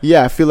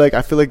I feel like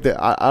that.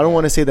 I don't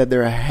want to say that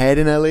they're ahead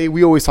in LA.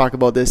 We always talk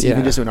about this,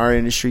 even just in our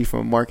industry, from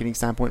a marketing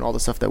standpoint, all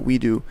the stuff that we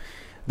do.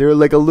 They're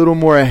like a little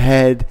more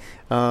ahead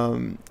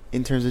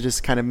in terms of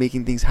just kind of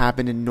making things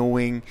happen and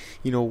knowing,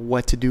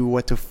 what to do,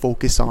 what to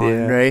focus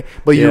on, right?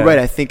 But you're right.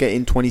 I think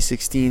in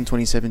 2016,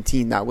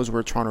 2017, that was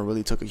where Toronto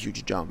really took a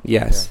huge jump.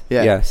 Yes.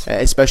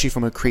 Especially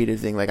from a creative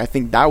thing. Like I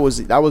think that was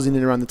in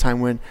and around the time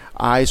when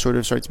I sort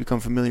of started to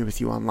become familiar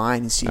with you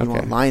online and seeing you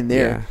online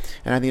there.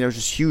 And I think that was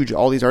just huge.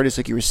 All these artists,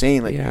 like you were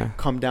saying, like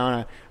come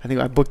down. I think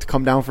I booked to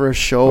come down for a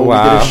show.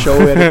 Wow. We did a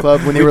show at a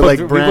club when they were like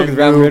brand new. We booked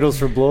Ram Riddles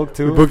for Bloke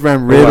too. We booked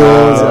Ram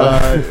Riddles.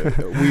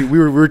 Wow. We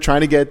were trying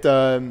to get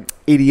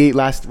 88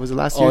 last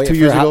year? 2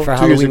 years ago? For 2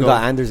 Halloween, years ago. we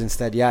got Anders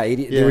instead. Yeah,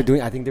 80. They were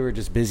doing. I think they were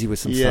just busy with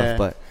some stuff,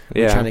 but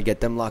we were trying to get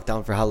them locked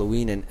down for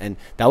Halloween, and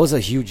that was a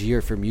huge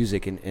year for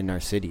music in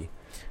our city.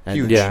 And,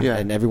 huge,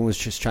 and everyone was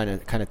just trying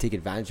to kind of take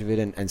advantage of it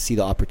and see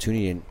the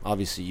opportunity, and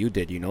obviously you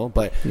did,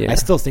 but I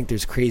still think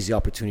there's crazy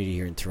opportunity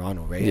here in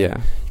Toronto, right? Yeah.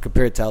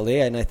 Compared to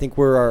LA, and I think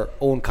we're our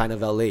own kind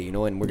of LA,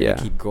 and we're going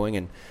to keep growing.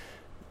 And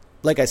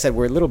like I said,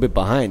 we're a little bit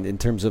behind in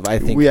terms of, I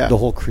think, the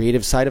whole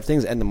creative side of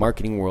things and the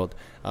marketing world.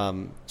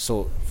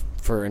 So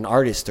for an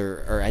artist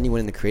or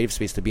anyone in the creative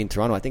space to be in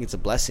Toronto, I think it's a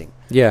blessing.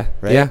 Yeah.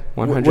 Right? Yeah,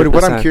 100%.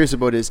 What I'm curious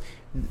about is,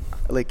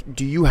 like,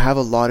 do you have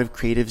a lot of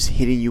creatives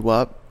hitting you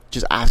up,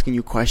 just asking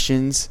you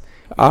questions,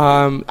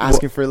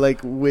 asking for like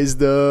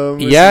wisdom?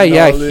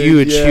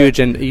 Huge.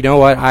 And you know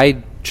what?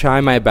 I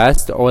try my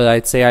best, or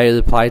I'd say I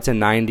reply to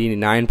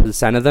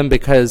 99% of them,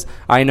 because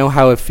I know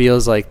how it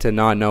feels like to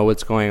not know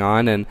what's going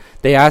on. And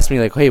they ask me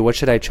like, hey, what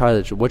should I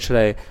charge?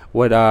 Hey,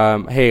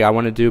 I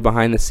want to do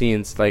behind the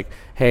scenes. Like,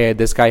 hey,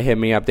 this guy hit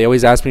me up. They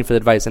always ask me for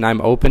advice, and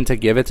I'm open to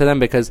give it to them,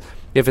 because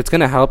if it's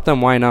going to help them,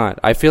 why not?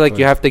 I feel like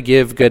you have to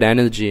give good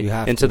energy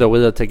into the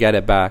will to get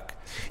it back.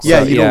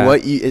 Yeah, you know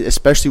what?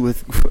 Especially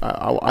with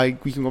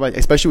we can go back.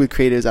 Especially with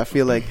creatives, I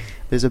feel like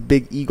there's a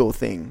big ego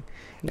thing,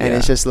 and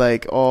it's just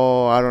like,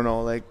 I don't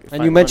know, like.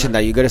 And you mentioned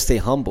that you got to stay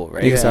humble,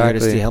 right? Exactly. You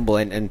got to stay humble,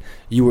 and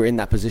you were in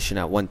that position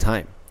at one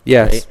time.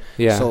 Yes. Right?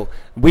 Yeah. So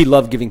we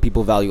love giving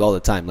people value all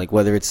the time, like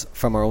whether it's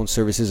from our own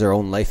services, our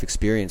own life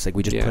experience. Like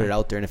we just put it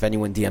out there, and if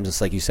anyone DMs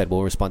us, like you said,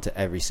 we'll respond to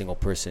every single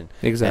person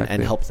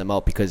and help them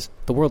out, because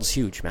the world's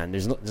huge, man.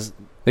 There's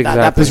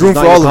there's room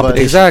for all of us.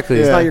 Exactly.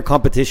 It's not your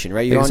competition,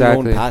 right? You're on your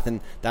own path, and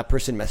that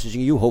person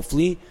messaging you,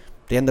 hopefully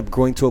they end up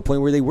growing to a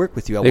point where they work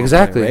with you at one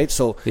point, right?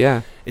 So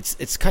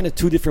it's kind of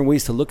two different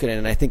ways to look at it,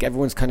 and I think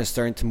everyone's kind of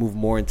starting to move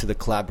more into the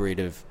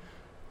collaborative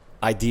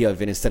idea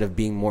of it instead of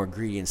being more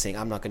greedy and saying,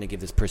 I'm not going to give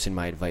this person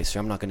my advice, or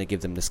I'm not going to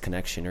give them this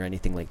connection or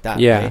anything like that.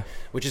 Yeah. Right?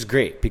 Which is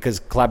great, because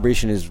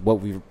collaboration is what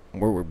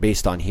we're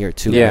based on here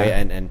too. Yeah.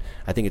 Right? And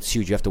I think it's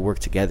huge. You have to work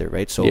together,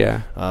 right? So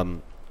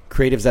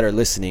creatives that are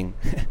listening,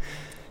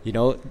 you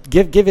know,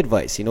 give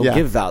advice, you know,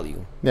 give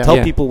value. Yeah.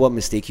 Tell people what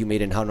mistake you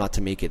made and how not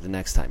to make it the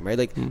next time, right?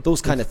 Like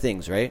those kind of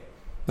things, right?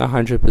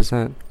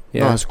 100%.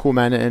 Yeah, no, it's cool,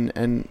 man,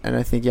 and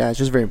I think it's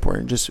just very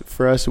important. Just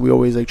for us, we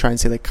always like try and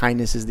say like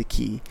kindness is the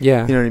key.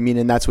 Yeah, you know what I mean,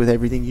 and that's with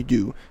everything you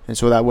do. And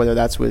so that whether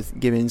that's with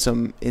giving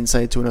some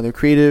insight to another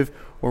creative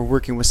or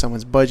working with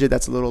someone's budget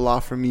that's a little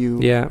off from you,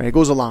 right? It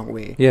goes a long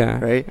way. Yeah,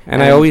 right.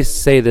 And I always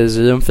say there's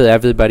room for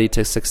everybody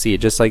to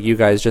succeed, just like you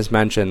guys just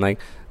mentioned. Like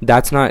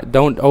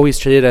don't always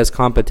treat it as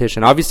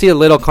competition. Obviously, a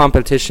little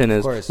competition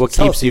is what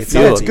keeps you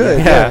fueled. That's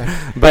good.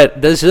 Yeah.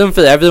 But there's room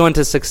for everyone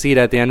to succeed.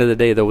 At the end of the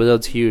day, the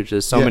world's huge.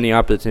 There's so many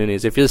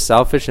opportunities. If you're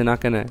selfish, you're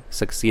not gonna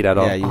succeed at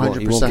all. Yeah, you won't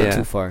get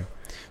too far.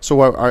 So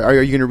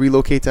are you going to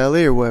relocate to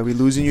LA, or what? Are we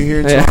losing you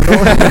here in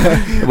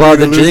Toronto? Well,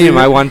 the dream,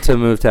 I want to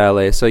move to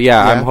LA. So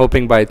I'm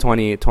hoping by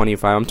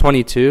 2025. I'm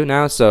 22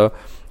 now, so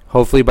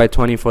hopefully by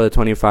 24 to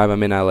 25,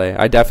 I'm in LA.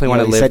 I definitely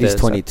want to live there. He said he's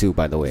 22,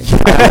 by the way.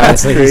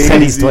 That's crazy. He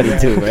said he's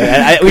 22.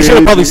 Right? We should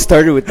have probably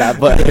started with that,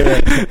 but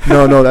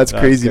no, that's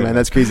crazy, man.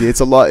 That's crazy. It's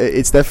a lot.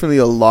 It's definitely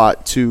a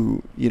lot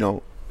to, you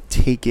know,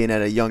 take in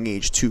at a young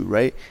age too,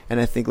 right? And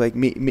I think like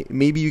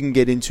maybe you can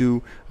get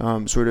into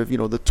sort of, you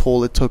know, the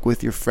toll it took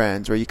with your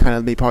friends, or you kind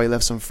of probably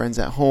left some friends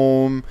at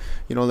home,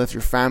 you know, left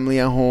your family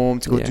at home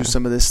to go do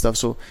some of this stuff.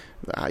 So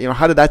you know,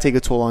 how did that take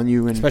a toll on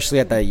you? And especially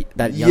at that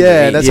young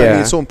age. That's I mean,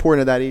 it's so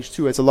important at that age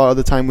too. It's a lot of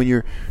the time when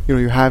you're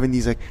having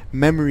these like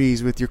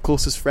memories with your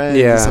closest friends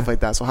and stuff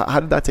like that. So how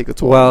did that take a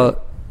toll?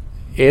 Well,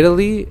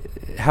 Italy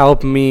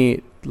helped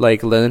me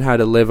like learn how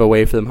to live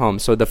away from home.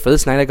 So the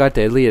first night I got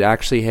to Italy, it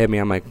actually hit me.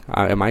 I'm like,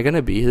 am I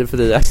gonna be here for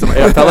the rest of my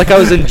life? I felt like I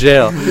was in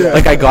jail.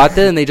 Like I got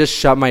there and they just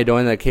shut my door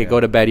and like, okay, go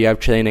to bed, you have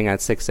training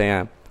at 6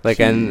 a.m. Like,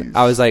 and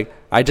I was like,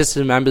 I just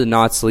remember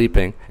not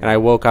sleeping, and I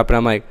woke up and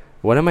I'm like,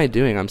 what am I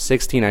doing? I'm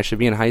 16, I should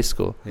be in high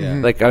school.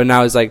 Like, and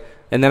I was like,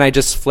 and then I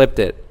just flipped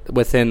it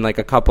within like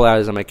a couple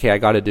hours. I'm like, okay, I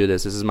gotta do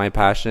this is my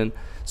passion.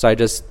 So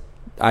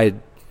I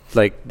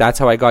like, that's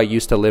how I got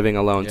used to living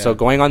alone. So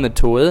going on the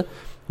tour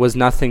was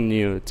nothing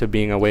new to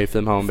being away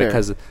from home.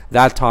 Because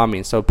that taught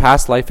me. So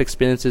past life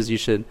experiences, you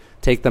should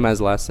take them as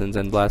lessons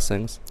and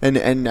blessings.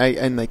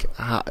 And like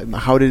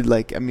how did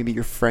like maybe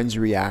your friends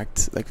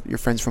react, like your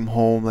friends from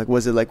home? Like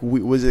was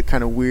it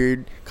kind of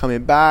weird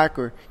coming back,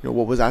 or you know,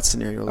 what was that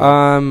scenario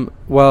like?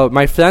 Well,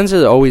 my friends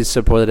are always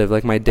supportive.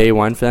 Like my day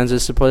one friends are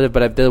supportive,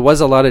 but there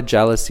was a lot of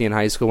jealousy in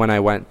high school when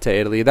I went to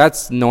Italy.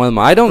 That's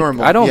normal. I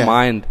don't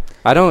mind.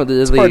 I don't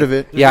really. It's part of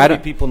it. I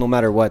don't. People, no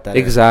matter what. That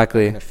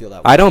exactly. Feel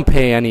that way. I don't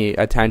pay any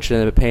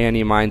attention, pay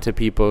any mind to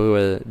people who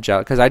are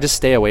jealous, because I just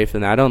stay away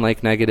from that. I don't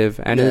like negative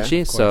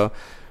energy. So,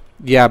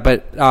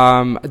 but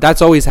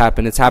that's always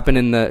happened. It's happened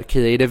in the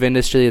creative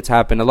industry. It's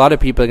happened. A lot of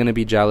people are going to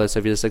be jealous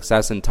of your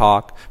success and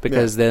talk,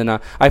 because they're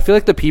not. I feel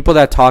like the people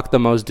that talk the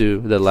most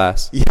do the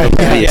less.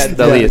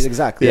 The least.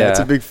 Exactly. Yeah, it's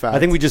a big fact. I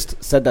think we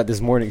just said that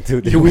this morning too.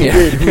 We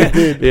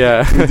did.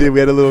 Yeah, we did. We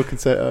had a little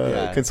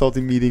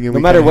consulting meeting. And no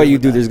matter what you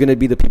do, there's going to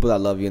be the people that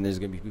love you, and there's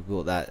going to be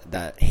people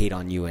that hate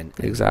on you and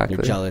exactly.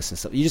 You're jealous and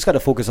stuff. You just got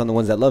to focus on the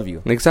ones that love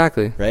you.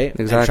 Exactly. Right.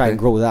 Exactly. And try and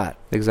grow that.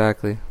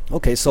 Exactly.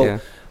 Okay, so. Yeah.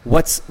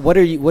 What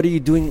are you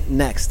doing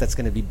next that's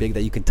going to be big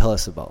that you can tell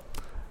us about?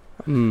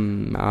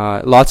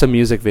 Lots of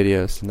music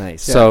videos.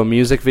 Nice. So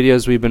music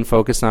videos we've been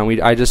focused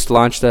on. I just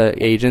launched an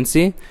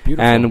agency.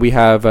 Beautiful. And we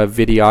have a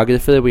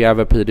videographer, we have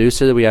a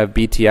producer, we have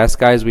BTS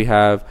guys, we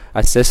have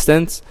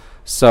assistants.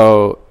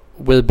 So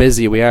we're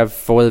busy. We have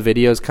 4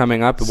 videos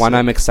coming up. One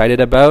I'm excited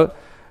about.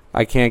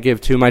 I can't give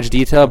too much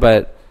detail,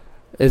 but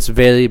it's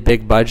very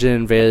big budget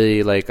and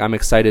very I'm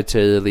excited to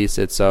release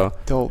it. So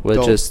dope.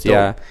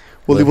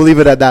 We'll leave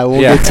it at that. We'll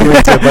get too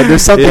into it, but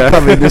there's something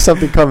coming. There's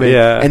something coming.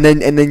 Yeah. And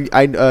then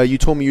you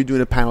told me you're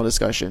doing a panel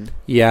discussion.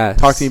 Yeah.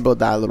 Talk to me about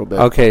that a little bit.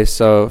 Okay,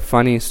 so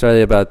funny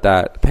story about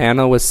that.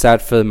 Panel was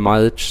set for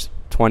March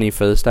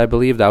 21st, I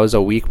believe. That was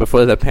a week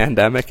before the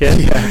pandemic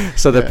hit.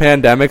 So the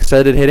pandemic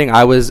started hitting.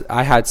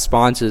 I had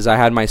sponsors. I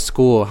had my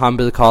school,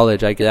 Humber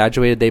College. I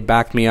graduated. They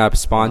backed me up,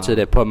 sponsored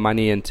it, put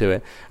money into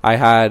it. I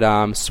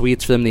had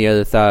sweets from the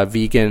Earth,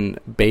 vegan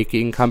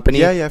baking company.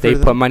 They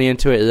put money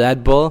into it.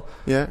 Red Bull.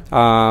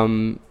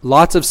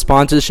 Lots of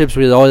sponsorships.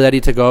 We were all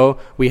ready to go.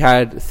 We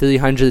had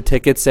 300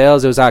 ticket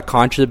sales. It was at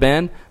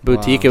Contraband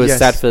Boutique. It was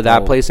set for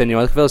that place in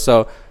Yorkville.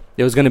 So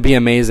it was going to be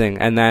amazing.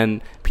 And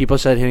then people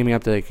started hitting me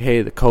up. They're like,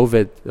 hey, the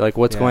COVID, like,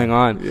 what's going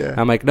on?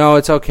 I'm like, no,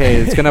 it's okay.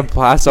 It's going to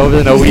pass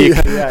over in a week.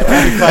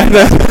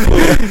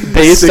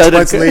 Days 6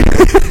 months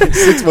later.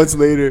 6 months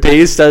later.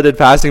 Days started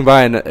passing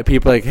by, and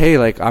people like, hey,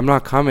 like, I'm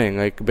not coming,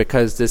 like,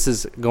 because this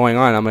is going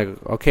on. I'm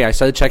like, okay. I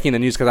started checking the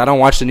news because I don't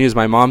watch the news.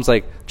 My mom's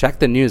like, check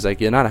the news. Like,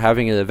 you're not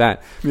having an event.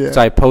 So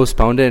I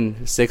postponed it,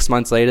 and 6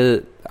 months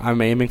later,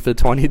 I'm aiming for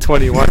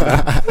 2021.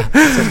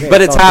 Okay,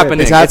 But it's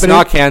happening. It's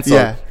not canceled.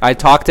 Yeah. I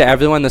talked to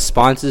everyone. The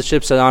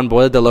sponsorships are on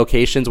board. The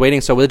location's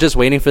waiting. So we're just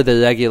waiting for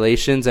the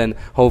regulations and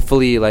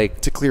hopefully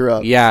to clear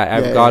up.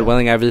 God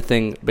willing,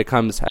 everything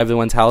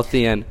everyone's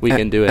healthy and we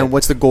can do it. And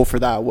what's the goal for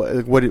that?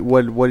 What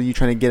are you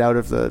trying to get out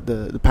of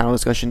the panel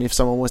discussion? If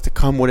someone was to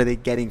come, what are they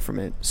getting from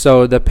it?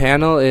 So the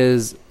panel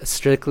is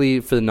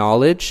strictly for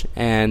knowledge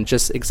and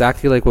just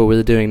exactly like what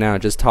we're doing now,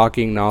 just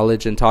talking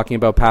knowledge and talking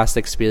about past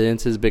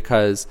experiences,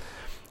 because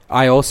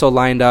I also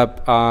lined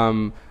up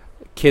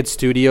Kid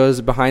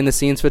Studios behind the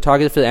scenes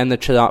photographer and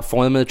the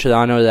former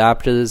Toronto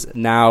Raptors,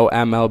 now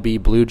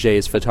MLB Blue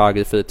Jays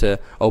photographer to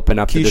open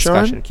up the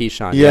discussion.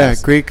 Keyshawn. Yeah,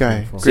 yes. Great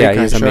guy.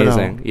 He's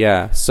amazing.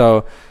 Yeah.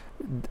 So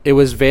it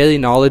was very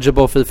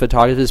knowledgeable for the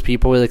photographers.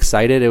 People were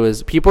excited.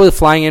 People were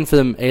flying in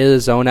from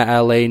Arizona,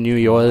 LA, New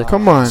York.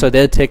 Come on. So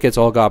their tickets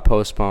all got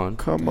postponed.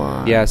 Come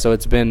on. Yeah, so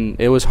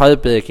it was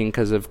heartbreaking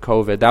because of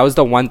COVID. That was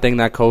the one thing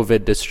that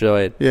COVID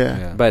destroyed.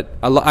 Yeah. But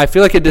I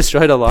feel like it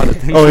destroyed a lot of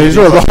things. Oh, it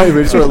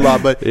destroyed a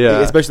lot. But yeah,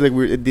 especially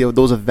like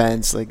those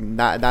events, like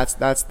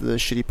that's the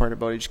shitty part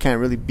about it. You just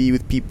can't really be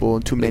with people,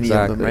 too many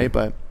of them, right?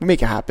 But we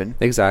make it happen.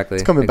 Exactly.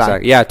 It's coming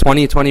back. Yeah,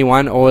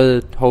 2021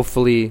 or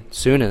hopefully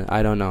sooner.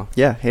 I don't know.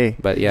 Yeah. Hey.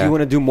 But yeah. Do you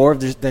want to do more of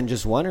this than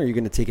just one, or are you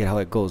going to take it how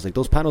it goes? Like,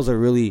 those panels are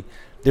really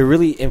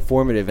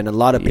informative, and a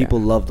lot of people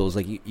love those.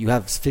 Like, you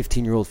have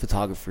 15-year-old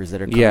photographers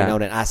that are coming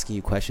out and asking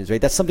you questions,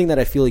 right? That's something that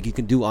I feel like you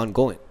can do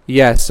ongoing.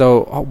 Yeah,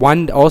 so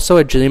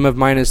a dream of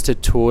mine is to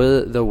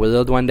tour the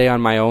world one day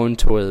on my own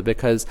tour,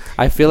 because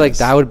I feel like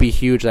that would be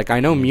huge. Like,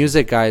 I know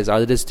music guys,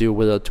 artists do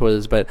world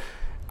tours, but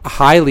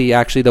Highly,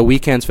 actually, the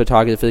Weeknd's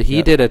photographer,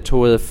 he did a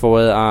tour for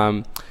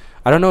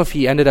I don't know if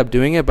he ended up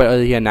doing it,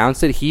 but he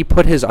announced it. He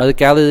put his art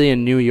gallery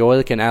in New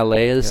York and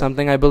LA or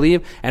something, I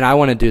believe. And I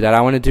want to do that. I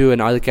want to do an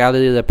art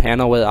gallery, the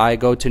panel where I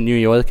go to New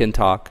York and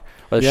talk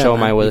or show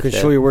my work. You can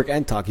show your work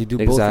and talk. You do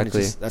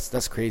exactly. both.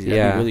 That's crazy.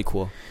 That'd be really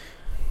cool.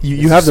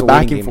 You have the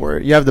backing for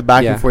it. You have the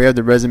backing for it. You have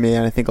the resume,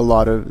 and I think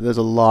there's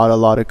a lot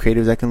of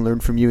creatives that can learn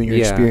from you and your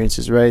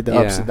experiences, right? The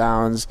ups and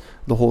downs,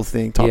 the whole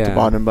thing, top to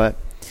bottom. But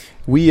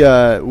we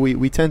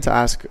tend to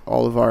ask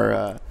all of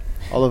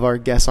our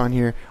guests on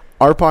here.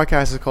 Our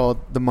podcast is called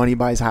the Money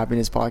Buys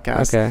Happiness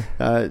podcast. Okay.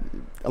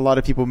 A lot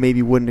of people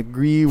maybe wouldn't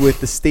agree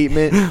with the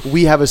statement.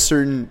 We have a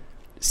certain,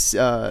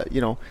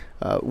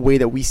 way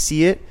that we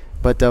see it.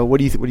 But what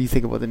do you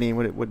think about the name?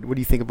 What do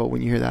you think about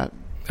when you hear that?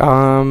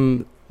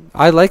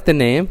 I like the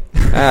name.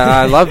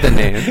 I love the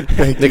name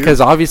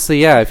because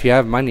obviously, if you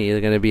have money,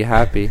 you're gonna be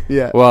happy.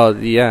 Yeah. Well,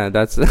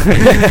 that's.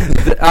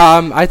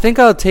 I think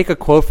I'll take a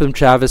quote from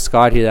Travis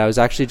Scott here. I was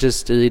actually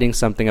just reading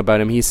something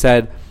about him. He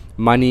said,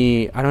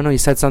 money, I don't know, he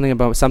said something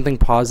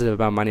positive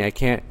about money.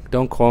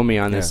 Don't quote me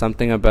on this.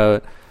 Something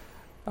about,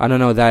 I don't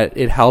know, that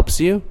it helps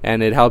you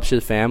and it helps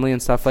your family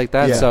and stuff like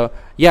that. Yeah. So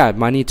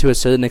money to a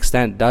certain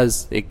extent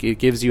it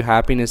gives you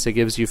happiness, it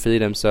gives you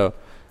freedom. So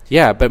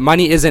but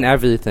money isn't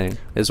everything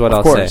is what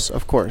I'll say.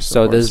 Of course.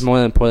 So there's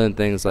more important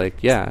things like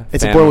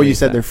it's important what you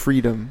said, their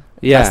freedom.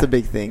 That's the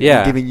big thing.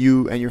 Giving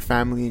you and your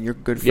family and your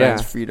good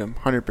friends freedom.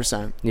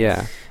 100%.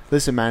 Yeah.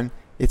 Listen, man,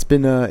 It's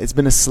been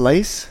a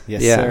slice.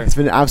 Yes, sir. It's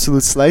been an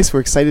absolute slice. We're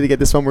excited to get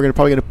this one. We're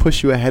probably gonna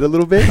push you ahead a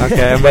little bit.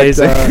 Okay,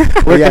 amazing.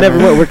 Where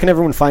can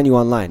everyone find you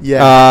online?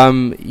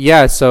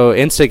 So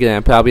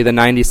Instagram, probably the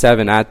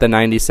 97 at the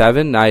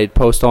 97. I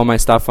post all my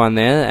stuff on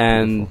there,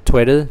 and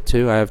Twitter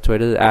too. I have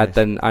Twitter at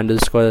the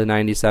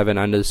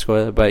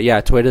 _97_.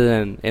 But Twitter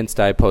and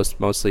Insta, I post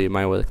mostly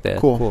my work there.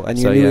 Cool. And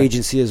your new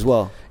agency as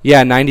well.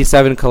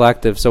 97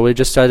 Collective. So we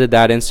just started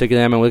that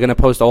Instagram, and we're gonna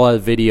post all our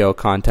video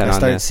content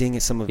on there. I started seeing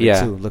some of it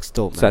too. Looks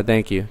dope, man. So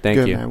thank you.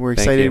 Good, man. We're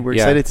excited. We're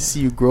excited to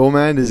see you grow,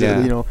 man.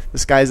 The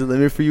sky's the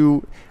limit for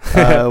you.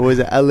 Was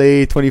it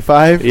LA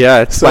 25?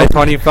 Yeah, it's by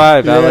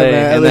 25.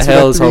 LA in the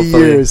hills.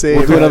 Hopefully,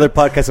 we'll do another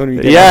podcast when we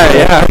get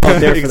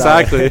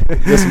exactly.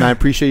 Listen, man, I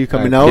appreciate you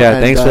coming out. Yeah,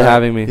 thanks for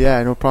having me.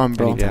 Yeah, no problem,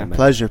 bro. Anytime,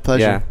 Pleasure.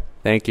 Yeah,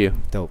 thank you.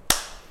 Dope.